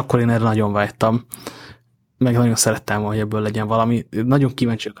 És akkor én erre nagyon vágytam. Meg nagyon szerettem, hogy ebből legyen valami. Nagyon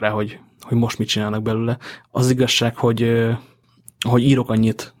kíváncsiak rá, hogy most mit csinálnak belőle. Az igazság, hogy írok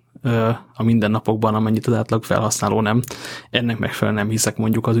annyit a mindennapokban, amennyit az átlag felhasználó nem. Ennek megfelelően nem hiszek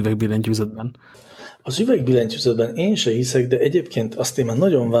mondjuk az üvegbillentyűzetben. Az üvegbillentyűzetben én se hiszek, de egyébként azt én már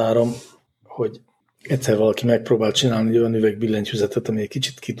nagyon várom, hogy egyszer valaki megpróbál csinálni egy olyan üvegbillentyűzetet, ami egy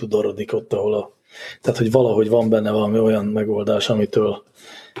kicsit kitudorodik ott, tehát, hogy valahogy van benne valami olyan megoldás, amitől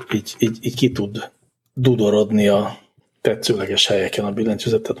így ki tud dudorodni a tetszőleges helyeken a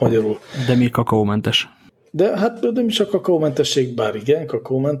billentyűzet, tehát magyarul. De még kakaómentes. De hát nem is a kakaómentesség, bár igen,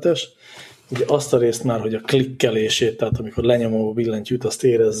 kakaómentes. Ugye azt a részt már, hogy a klikkelését, tehát amikor lenyomom a billentyűt, azt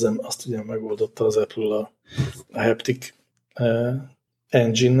érezzem, azt ugye megoldotta az Apple a Haptic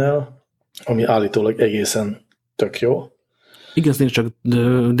engine-nel, ami állítólag egészen tök jó. Igaz, én csak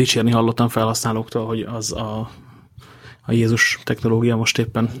dicsérni hallottam felhasználóktól, hogy a Jézus technológia most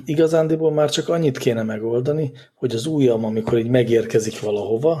éppen. Igazándiból már csak annyit kéne megoldani, hogy az ujjam, amikor így megérkezik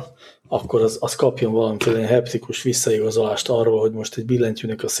valahova, akkor az kapjon valamiféle heptikus visszaigazolást arról, hogy most egy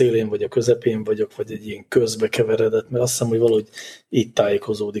billentyűnek a szélén vagy a közepén vagyok, vagy egy ilyen közbe keveredett, mert azt hiszem, hogy valahogy így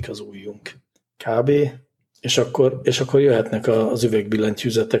tájékozódik az ujjunk. Kb. És akkor jöhetnek az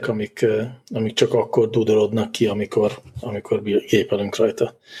üvegbillentyűzetek, amik csak akkor dudolodnak ki, amikor gépelünk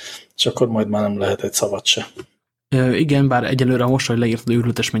rajta. És akkor majd már nem lehet egy szavat se. Igen, bár egyelőre most, hogy leírtad,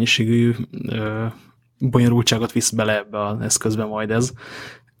 őrületes mennyiségű bonyolultságot visz bele ebbe az eszközbe majd ez,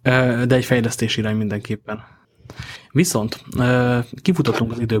 de egy fejlesztés irány mindenképpen. Viszont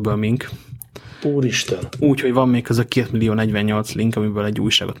kifutottunk az időből mink. Úristen! Úgyhogy van még között 2.048.000 link, amiből egy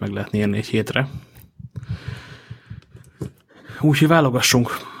újságot meg lehetne írni egy hétre. Úgyhogy válogassunk.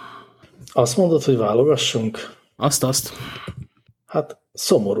 Azt mondod, hogy válogassunk? Azt. Hát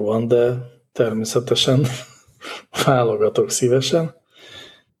szomorúan, de természetesen válogatok szívesen.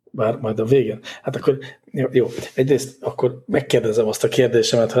 Bár majd a végén. Hát akkor jó, egyrészt akkor megkérdezem azt a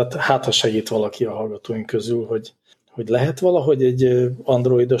kérdésemet, hát ha segít valaki a hallgatóink közül, hogy lehet valahogy egy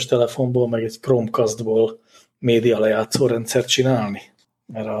androidos telefonból, meg egy Chromecastból média lejátszó rendszert csinálni?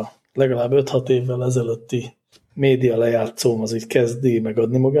 Mert a legalább 5-6 évvel ezelőtti média lejátszóm az így kezdi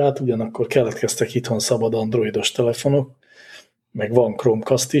megadni magát, ugyanakkor keletkeztek itthon szabad androidos telefonok, meg van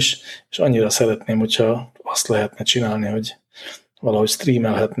Chromecast is, és annyira szeretném, hogyha azt lehetne csinálni, hogy valahogy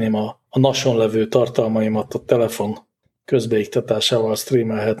streamelhetném a NAS-on levő tartalmaimat a telefon közbeiktatásával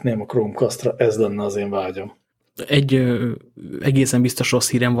streamelhetném a Chromecastra, ez lenne az én vágyam. Egy egészen biztos rossz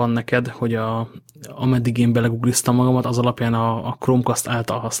hírem van neked, hogy ameddig én belegugliztam magamat, az alapján a Chromecast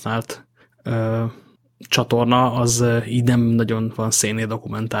által használt csatorna, az így nem nagyon van szénné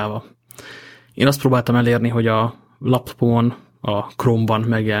dokumentálva. Én azt próbáltam elérni, hogy a laptopomon, a Chrome-ban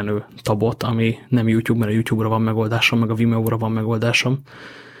megjelenő tabot, ami nem YouTube, mert a YouTube-ra van megoldásom, meg a Vimeo-ra van megoldásom,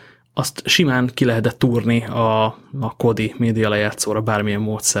 azt simán ki lehetett túrni a Kodi média lejátszóra bármilyen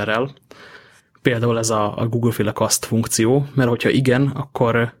módszerrel. Például ez a Google-féle Cast funkció, mert hogyha igen,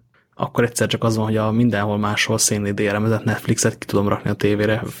 akkor egyszer csak az van, hogy a mindenhol máshol szénné DRM-ezett Netflixet ki tudom rakni a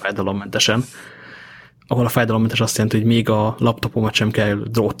tévére fájdalommentesen. Ahol a fájdalommentes azt jelenti, hogy még a laptopomat sem kell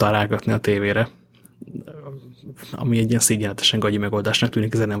dróttal rágatni a tévére, ami egy ilyen szégyenletesen gagyi megoldásnak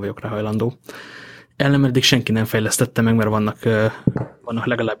tűnik, ezért nem vagyok rá hajlandó. Ellenben eddig senki nem fejlesztette meg, mert vannak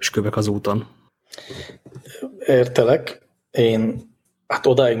legalábbis kövek az úton. Értelek. Én hát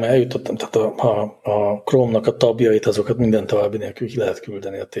odáig már eljutottam, tehát a Chrome-nak a tabjait, azokat minden további nélkül ki lehet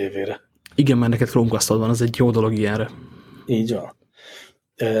küldeni a tévére. Igen, mert neked Chromecastod van, az egy jó dolog ilyenre. Így van.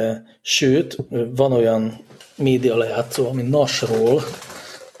 Sőt, van olyan média lejátszó, ami NAS-ról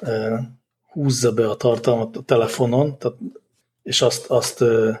húzza be a tartalmat a telefonon, és azt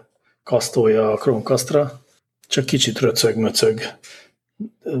kasztolja a Chromecastra, csak kicsit röcög-möcög.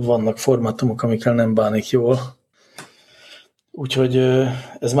 Vannak formátumok, amikkel nem bánik jól. Úgyhogy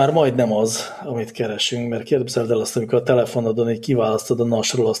ez már majdnem az, amit keresünk, mert képzeld el azt, amikor a telefonodon így kiválasztod a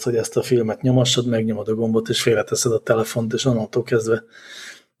NAS-ról azt, hogy ezt a filmet nyomassad, megnyomod a gombot, és félreteszed a telefont, és onnantól kezdve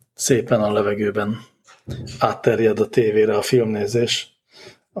szépen a levegőben átterjed a tévére a filmnézés,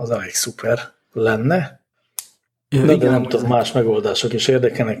 az elég szuper lenne. De nem tudom, más megoldások is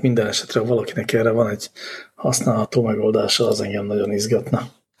érdekelnek, minden esetre, ha valakinek erre van egy használható megoldása, az engem nagyon izgatna.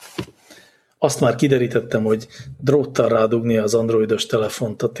 Azt már kiderítettem, hogy dróttal rádugni az androidos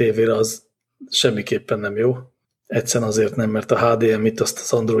telefont a tévére, az semmiképpen nem jó. Egyszerűen azért nem, mert a HDMI-t azt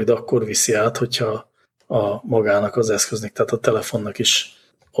az Android akkor viszi át, hogyha a magának az eszköznek, tehát a telefonnak is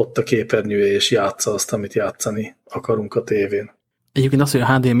ott a képernyője, és játsza azt, amit játszani akarunk a tévén. Egyébként az, hogy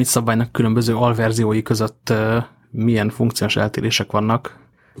a HDMI szabálynak különböző alverziói között milyen funkciós eltérések vannak,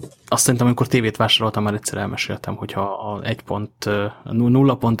 azt szerintem, amikor tévét vásároltam, már egyszer elmeséltem, hogyha a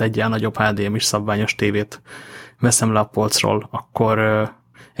 0.1-jel nagyobb HDMI-s szabványos tévét veszem le a polcról, akkor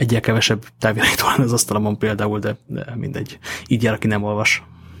egyel kevesebb távirányító lenne az asztalomon például, de mindegy. Így jár, aki nem olvas.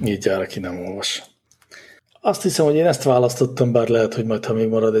 Így jár, aki nem olvas. Azt hiszem, hogy én ezt választottam, bár lehet, hogy majd, ha még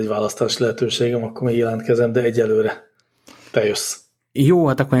marad egy választás lehetőségem, akkor még jelentkezem, de egyelőre te jössz. Jó,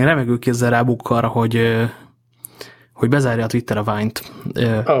 hát akkor én remegő kézzel rábukk arra, hogy bezárja a Twitter a Vine-t.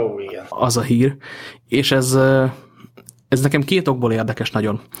 Igen. Az a hír. És ez nekem két okból érdekes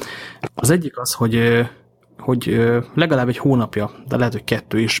nagyon. Az egyik az, hogy legalább egy hónapja, de lehet, hogy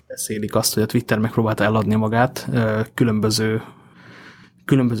 2 is beszélik azt, hogy a Twitter megpróbálta eladni magát. Különböző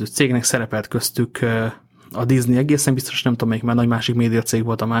cégnek szerepelt köztük a Disney, egészen biztos, nem tudom melyik, mert nagy másik médiacég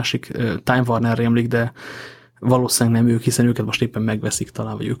volt a másik. Time Warner rémlik, de valószínűleg nem ők, hiszen őket most éppen megveszik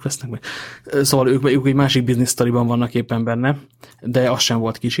talán, vagy ők vesznek meg. Szóval ők egy másik business sztoriban vannak éppen benne, de az sem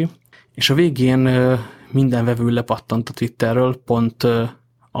volt kicsi. És a végén minden vevő lepattant a Twitterről, pont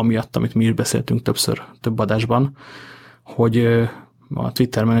amiatt, amit mi is beszéltünk többször, több adásban, hogy a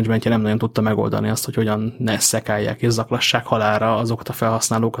Twitter menedzsmentje nem nagyon tudta megoldani azt, hogy hogyan ne szekálják és zaklassák halálra azokat a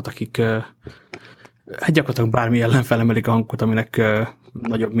felhasználókat, akik hát gyakorlatilag bármi ellen felemelik a hangot, aminek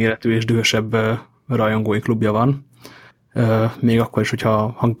nagyobb méretű és dühösebb rajongói klubja van. Még akkor is,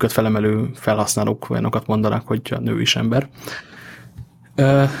 hogyha hangokat felemelő felhasználók olyanokat mondanak, hogy a nő is ember.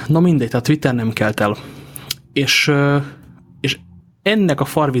 Na mindegy, tehát Twitter nem kelt el. És ennek a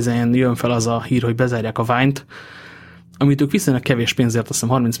farvizén jön fel az a hír, hogy bezárják a Vine-t, amit ők viszonylag kevés pénzért, azt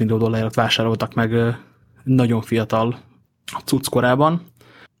hiszem $30 millió vásároltak meg nagyon fiatal cucc korában,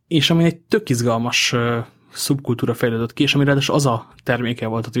 és ami egy tök izgalmas szubkultúra fejlődött ki, és ami ráadásul az a terméke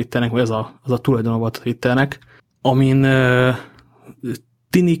volt a Twitternek, vagy az a tulajdona volt a Twitternek, amin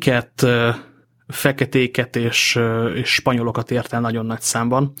tiniket, feketéket és spanyolokat ért el nagyon nagy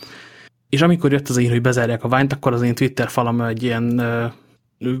számban. És amikor jött az a hír, hogy bezárják a Vine-t, akkor az én Twitter falam egy ilyen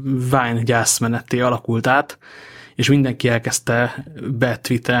Vine gyászmenetté alakult át, és mindenki elkezdte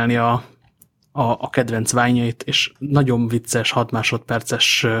betwittelni a kedvenc Vine-jait, és nagyon vicces, 6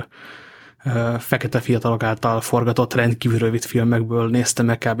 másodperces fekete fiatalok által forgatott rendkívül rövid filmekből néztem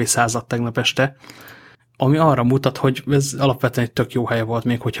meg kb. 100-at tegnap este, ami arra mutat, hogy ez alapvetően egy tök jó hely volt,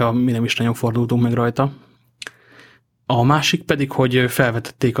 még hogyha mi nem is nagyon fordultunk meg rajta. A másik pedig, hogy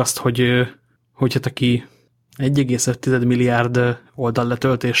felvetették azt, hogy hát aki 1,5 milliárd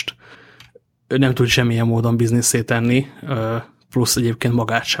oldalletöltést nem tud semmilyen módon bizniszé tenni, plusz egyébként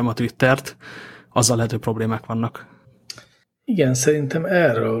magát sem a Twittert, azzal lehető problémák vannak. Igen, szerintem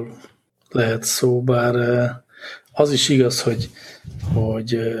erről lehet szó, bár az is igaz,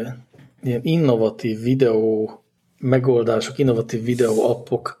 hogy ilyen innovatív videó megoldások, innovatív videó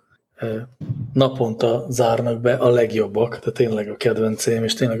appok naponta zárnak be a legjobbak, tehát tényleg a kedvencém,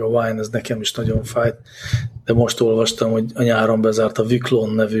 és tényleg a Vine, ez nekem is nagyon fájt, de most olvastam, hogy a nyáron bezárt a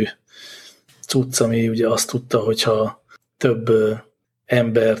Vyklon nevű cucc, ami ugye azt tudta, hogyha több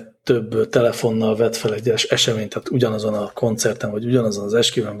ember több telefonnal vett fel egy eseményt, tehát ugyanazon a koncerten, vagy ugyanazon az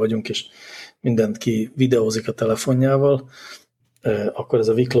esküvőn vagyunk, és mindent ki videózik a telefonjával, akkor ez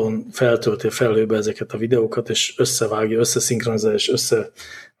a Vyklon feltölti a felhőbe ezeket a videókat, és összevágja, összeszinkronizálja, és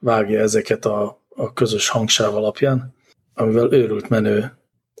összevágja ezeket a közös hangsáv alapján, amivel őrült menő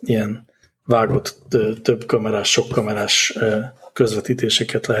ilyen vágott több kamerás, sok kamerás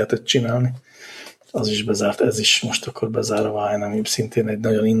közvetítéseket lehetett csinálni. Az is bezárt, ez is most akkor bezár a Vine, ami szintén egy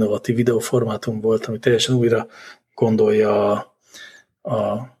nagyon innovatív videóformátum volt, ami teljesen újra gondolja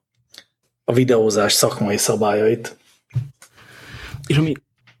a videózás szakmai szabályait. És ami,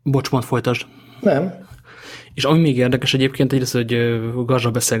 bocs, folytasd. Nem. És ami még érdekes egyébként, egyrészt, hogy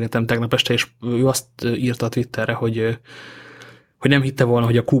Gazsra beszélgetem tegnap este, és ő azt írta a Twitterre, hogy nem hitte volna,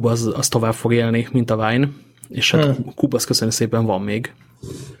 hogy a Kub az tovább fog élni, mint a Vine, és hát Kub az köszönjük szépen van még.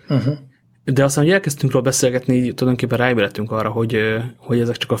 De aztán, hogy elkezdtünk róla beszélgetni, tulajdonképpen ráébredtünk arra, hogy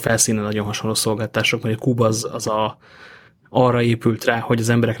ezek csak a felszínen nagyon hasonló szolgáltások, mert a Kub az arra épült rá, hogy az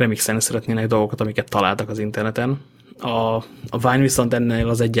emberek remixelni szeretnének dolgokat, amiket találtak az interneten. A Vine viszont ennél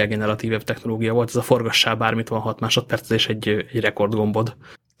az egyel generatívebb technológia volt, ez a forgassál bármit, van 6 másodperc, és egy rekordgombod.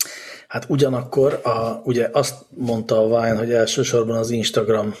 Hát ugyanakkor ugye azt mondta a Vine, hogy elsősorban az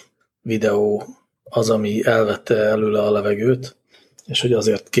Instagram videó az, ami elvette előle a levegőt, és hogy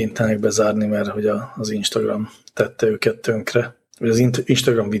azért kénytelenek bezárni, mert hogy az Instagram tette őket tönkre, vagy az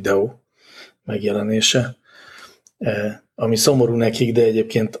Instagram videó megjelenése, ami szomorú nekik, de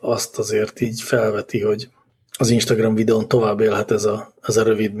egyébként azt azért így felveti, hogy az Instagram videón tovább élhet ez a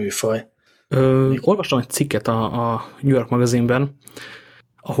rövid műfaj. Olvastam egy cikket a New York magazinben,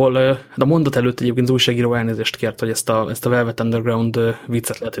 ahol a mondat előtt egyébként az újságíró elnézést kért, hogy ezt a Velvet Underground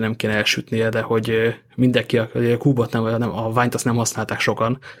viccet lehet, hogy nem kéne elsütnie, de hogy mindenki, a Kubot a Vine-t azt nem használták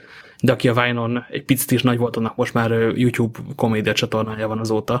sokan, de aki a Vine-on egy picit is nagy volt, annak most már YouTube komédia csatornája van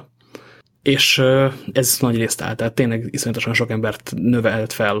azóta. És ez nagy részt állt, tehát tényleg iszonyatosan sok embert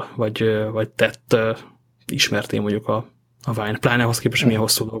növelt fel, vagy tett ismerté mondjuk a Vine, pláne ahhoz képest, milyen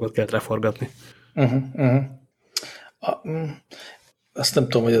hosszú dolgot kellett leforgatni. Azt nem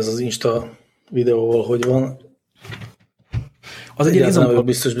tudom, hogy ez az Insta videóval hogy van. Az egy izom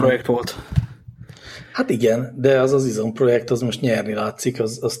biztos projekt volt. Hát igen, de az izom projekt az most nyerni látszik,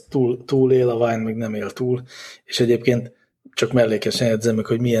 az túl él, a Vine meg nem él túl, és egyébként csak mellékesen jegyzem meg,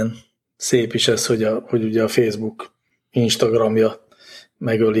 hogy milyen szép is ez, hogy ugye a Facebook Instagramja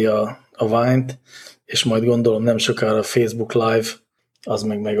megöli a Vine-t, és majd gondolom nem sokára a Facebook Live az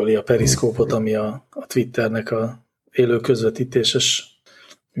megöli a Periscope-ot, ami a Twitternek a élő közvetítéses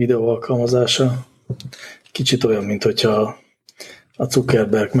videó alkalmazása. Kicsit olyan, mint hogyha a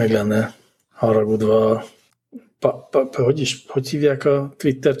Zuckerberg meg lenne haragudva, hogy hívják a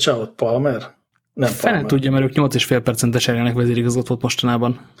Twitter csávot? Palmer? Nem Fene Palmer. tudja, mert ők 8,5%-es cserélnek vezérigazgatót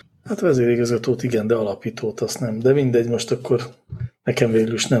mostanában. Hát vezérigazgatót igen, de alapítót azt nem. De mindegy, most akkor nekem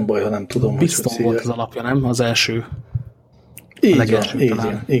végül is nem baj, ha nem tudom, Biztos hogy volt az alapja, nem? Az első. így legelső van,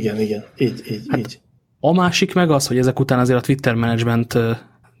 talán. igen, így. A másik meg az, hogy ezek után azért a Twitter management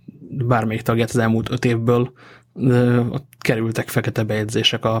bármelyik tagját az elmúlt 5 évből ott kerültek fekete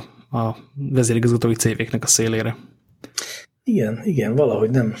bejegyzések a vezérigazgatói CV-knek a szélére. Igen, valahogy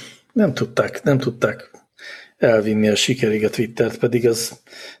nem tudták elvinni a sikerig a Twittert, pedig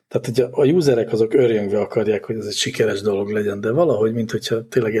tehát hogy a userek azok örjöngve akarják, hogy ez egy sikeres dolog legyen, de valahogy, mintha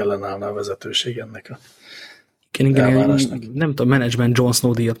tényleg ellenállna a vezetőség ennek a elvárásnak. Nem tudom, management Jon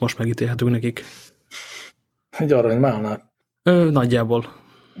Snow díjat most megítélhetünk nekik. Egy aranymálnál. Nagyjából.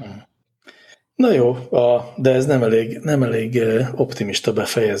 Na jó, de ez nem elég optimista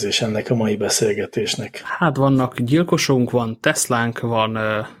befejezés ennek a mai beszélgetésnek. Hát vannak gyilkosunk, van Teslánk,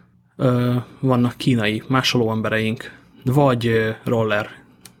 vannak kínai másoló embereink, vagy roller.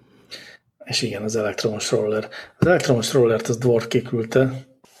 És igen, az elektromos roller. Az elektromos rollert az Dwarf kiküldte,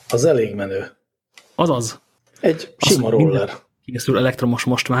 az elég menő. Azaz. Egy sima roller. Készül elektromos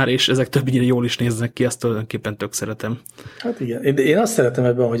most már, és ezek többnyire jól is néznek ki, ezt tulajdonképpen tök szeretem. Hát igen, én azt szeretem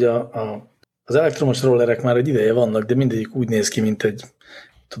ebben, hogy az elektromos rollerek már egy ideje vannak, de mindegyik úgy néz ki,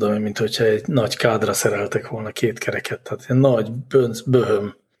 mint hogyha egy nagy kádra szereltek volna 2 kereket. Tehát egy nagy,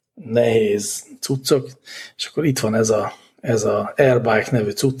 böhöm, nehéz cuccok, és akkor itt van ez a Airbike nevű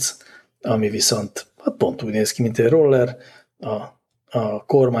cucc, ami viszont hát pont úgy néz ki, mint egy roller, a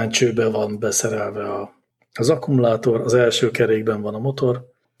kormánycsőbe van beszerelve az akkumulátor, az első kerékben van a motor,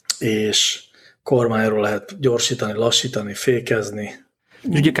 és kormányról lehet gyorsítani, lassítani, fékezni.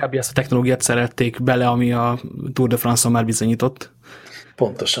 És ugye kb. Ezt a technológiát szerették bele, ami a Tour de France-on már bizonyított.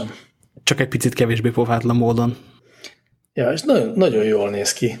 Pontosan. Csak egy picit kevésbé pofátlan módon. Ja, és nagyon, nagyon jól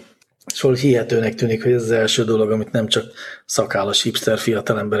néz ki. És valahogy hihetőnek tűnik, hogy ez az első dolog, amit nem csak szakállas hipster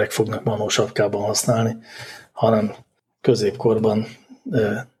fiatal emberek fognak manó sapkában használni, hanem középkorban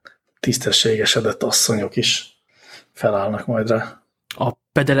tisztességesedett asszonyok is felállnak majd rá. A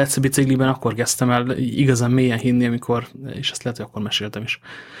pedelec bicikliben akkor kezdtem el igazán mélyen hinni, amikor, és ezt lehet, hogy akkor meséltem is,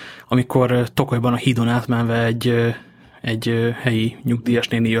 amikor Tokalyban a hídon átmenve egy helyi nyugdíjas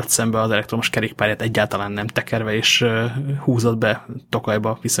néni jött szembe az elektromos kerékpárját egyáltalán nem tekerve, és húzott be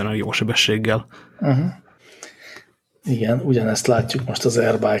Tokalyba viszonylag jó sebességgel. Igen, ugyanezt látjuk most az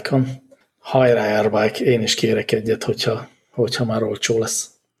Airbike-on. Hajrá Airbike, én is kérek egyet, hogyha már olcsó lesz.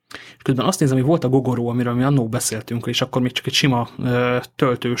 És közben azt nézem, hogy volt a Gogoro, amiről mi annó beszéltünk, és akkor még csak egy sima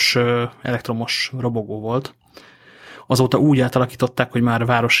töltős elektromos robogó volt. Azóta úgy átalakították, hogy már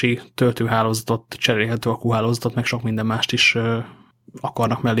városi töltőhálózatot, cserélhető akkuhálózatot, meg sok minden mást is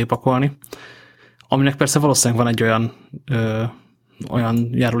akarnak mellé pakolni. Aminek persze valószínűleg van egy olyan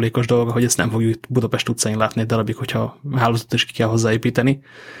járulékos dolga, hogy ezt nem fogjuk Budapest utcáin látni egy darabig, hogyha hálózatot is ki kell hozzáépíteni.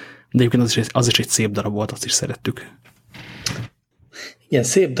 De egyébként az is egy szép darab volt, azt is szerettük. Igen,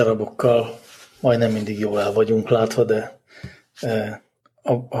 szép darabokkal majdnem mindig jól el vagyunk látva, de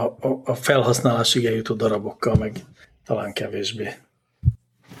a felhasználásig eljutó darabokkal meg talán kevésbé.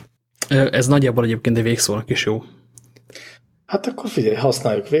 Ez nagyjából egyébként egy végszónak is jó. Hát akkor figyelj,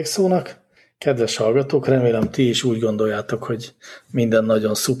 használjuk végszónak. Kedves hallgatók, remélem ti is úgy gondoljátok, hogy minden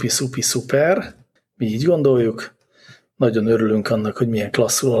nagyon szuper. Mi így gondoljuk. Nagyon örülünk annak, hogy milyen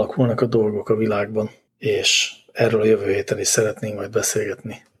klasszul alakulnak a dolgok a világban, és erről a jövő héten is szeretnénk majd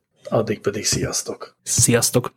beszélgetni. Addig pedig sziasztok! Sziasztok!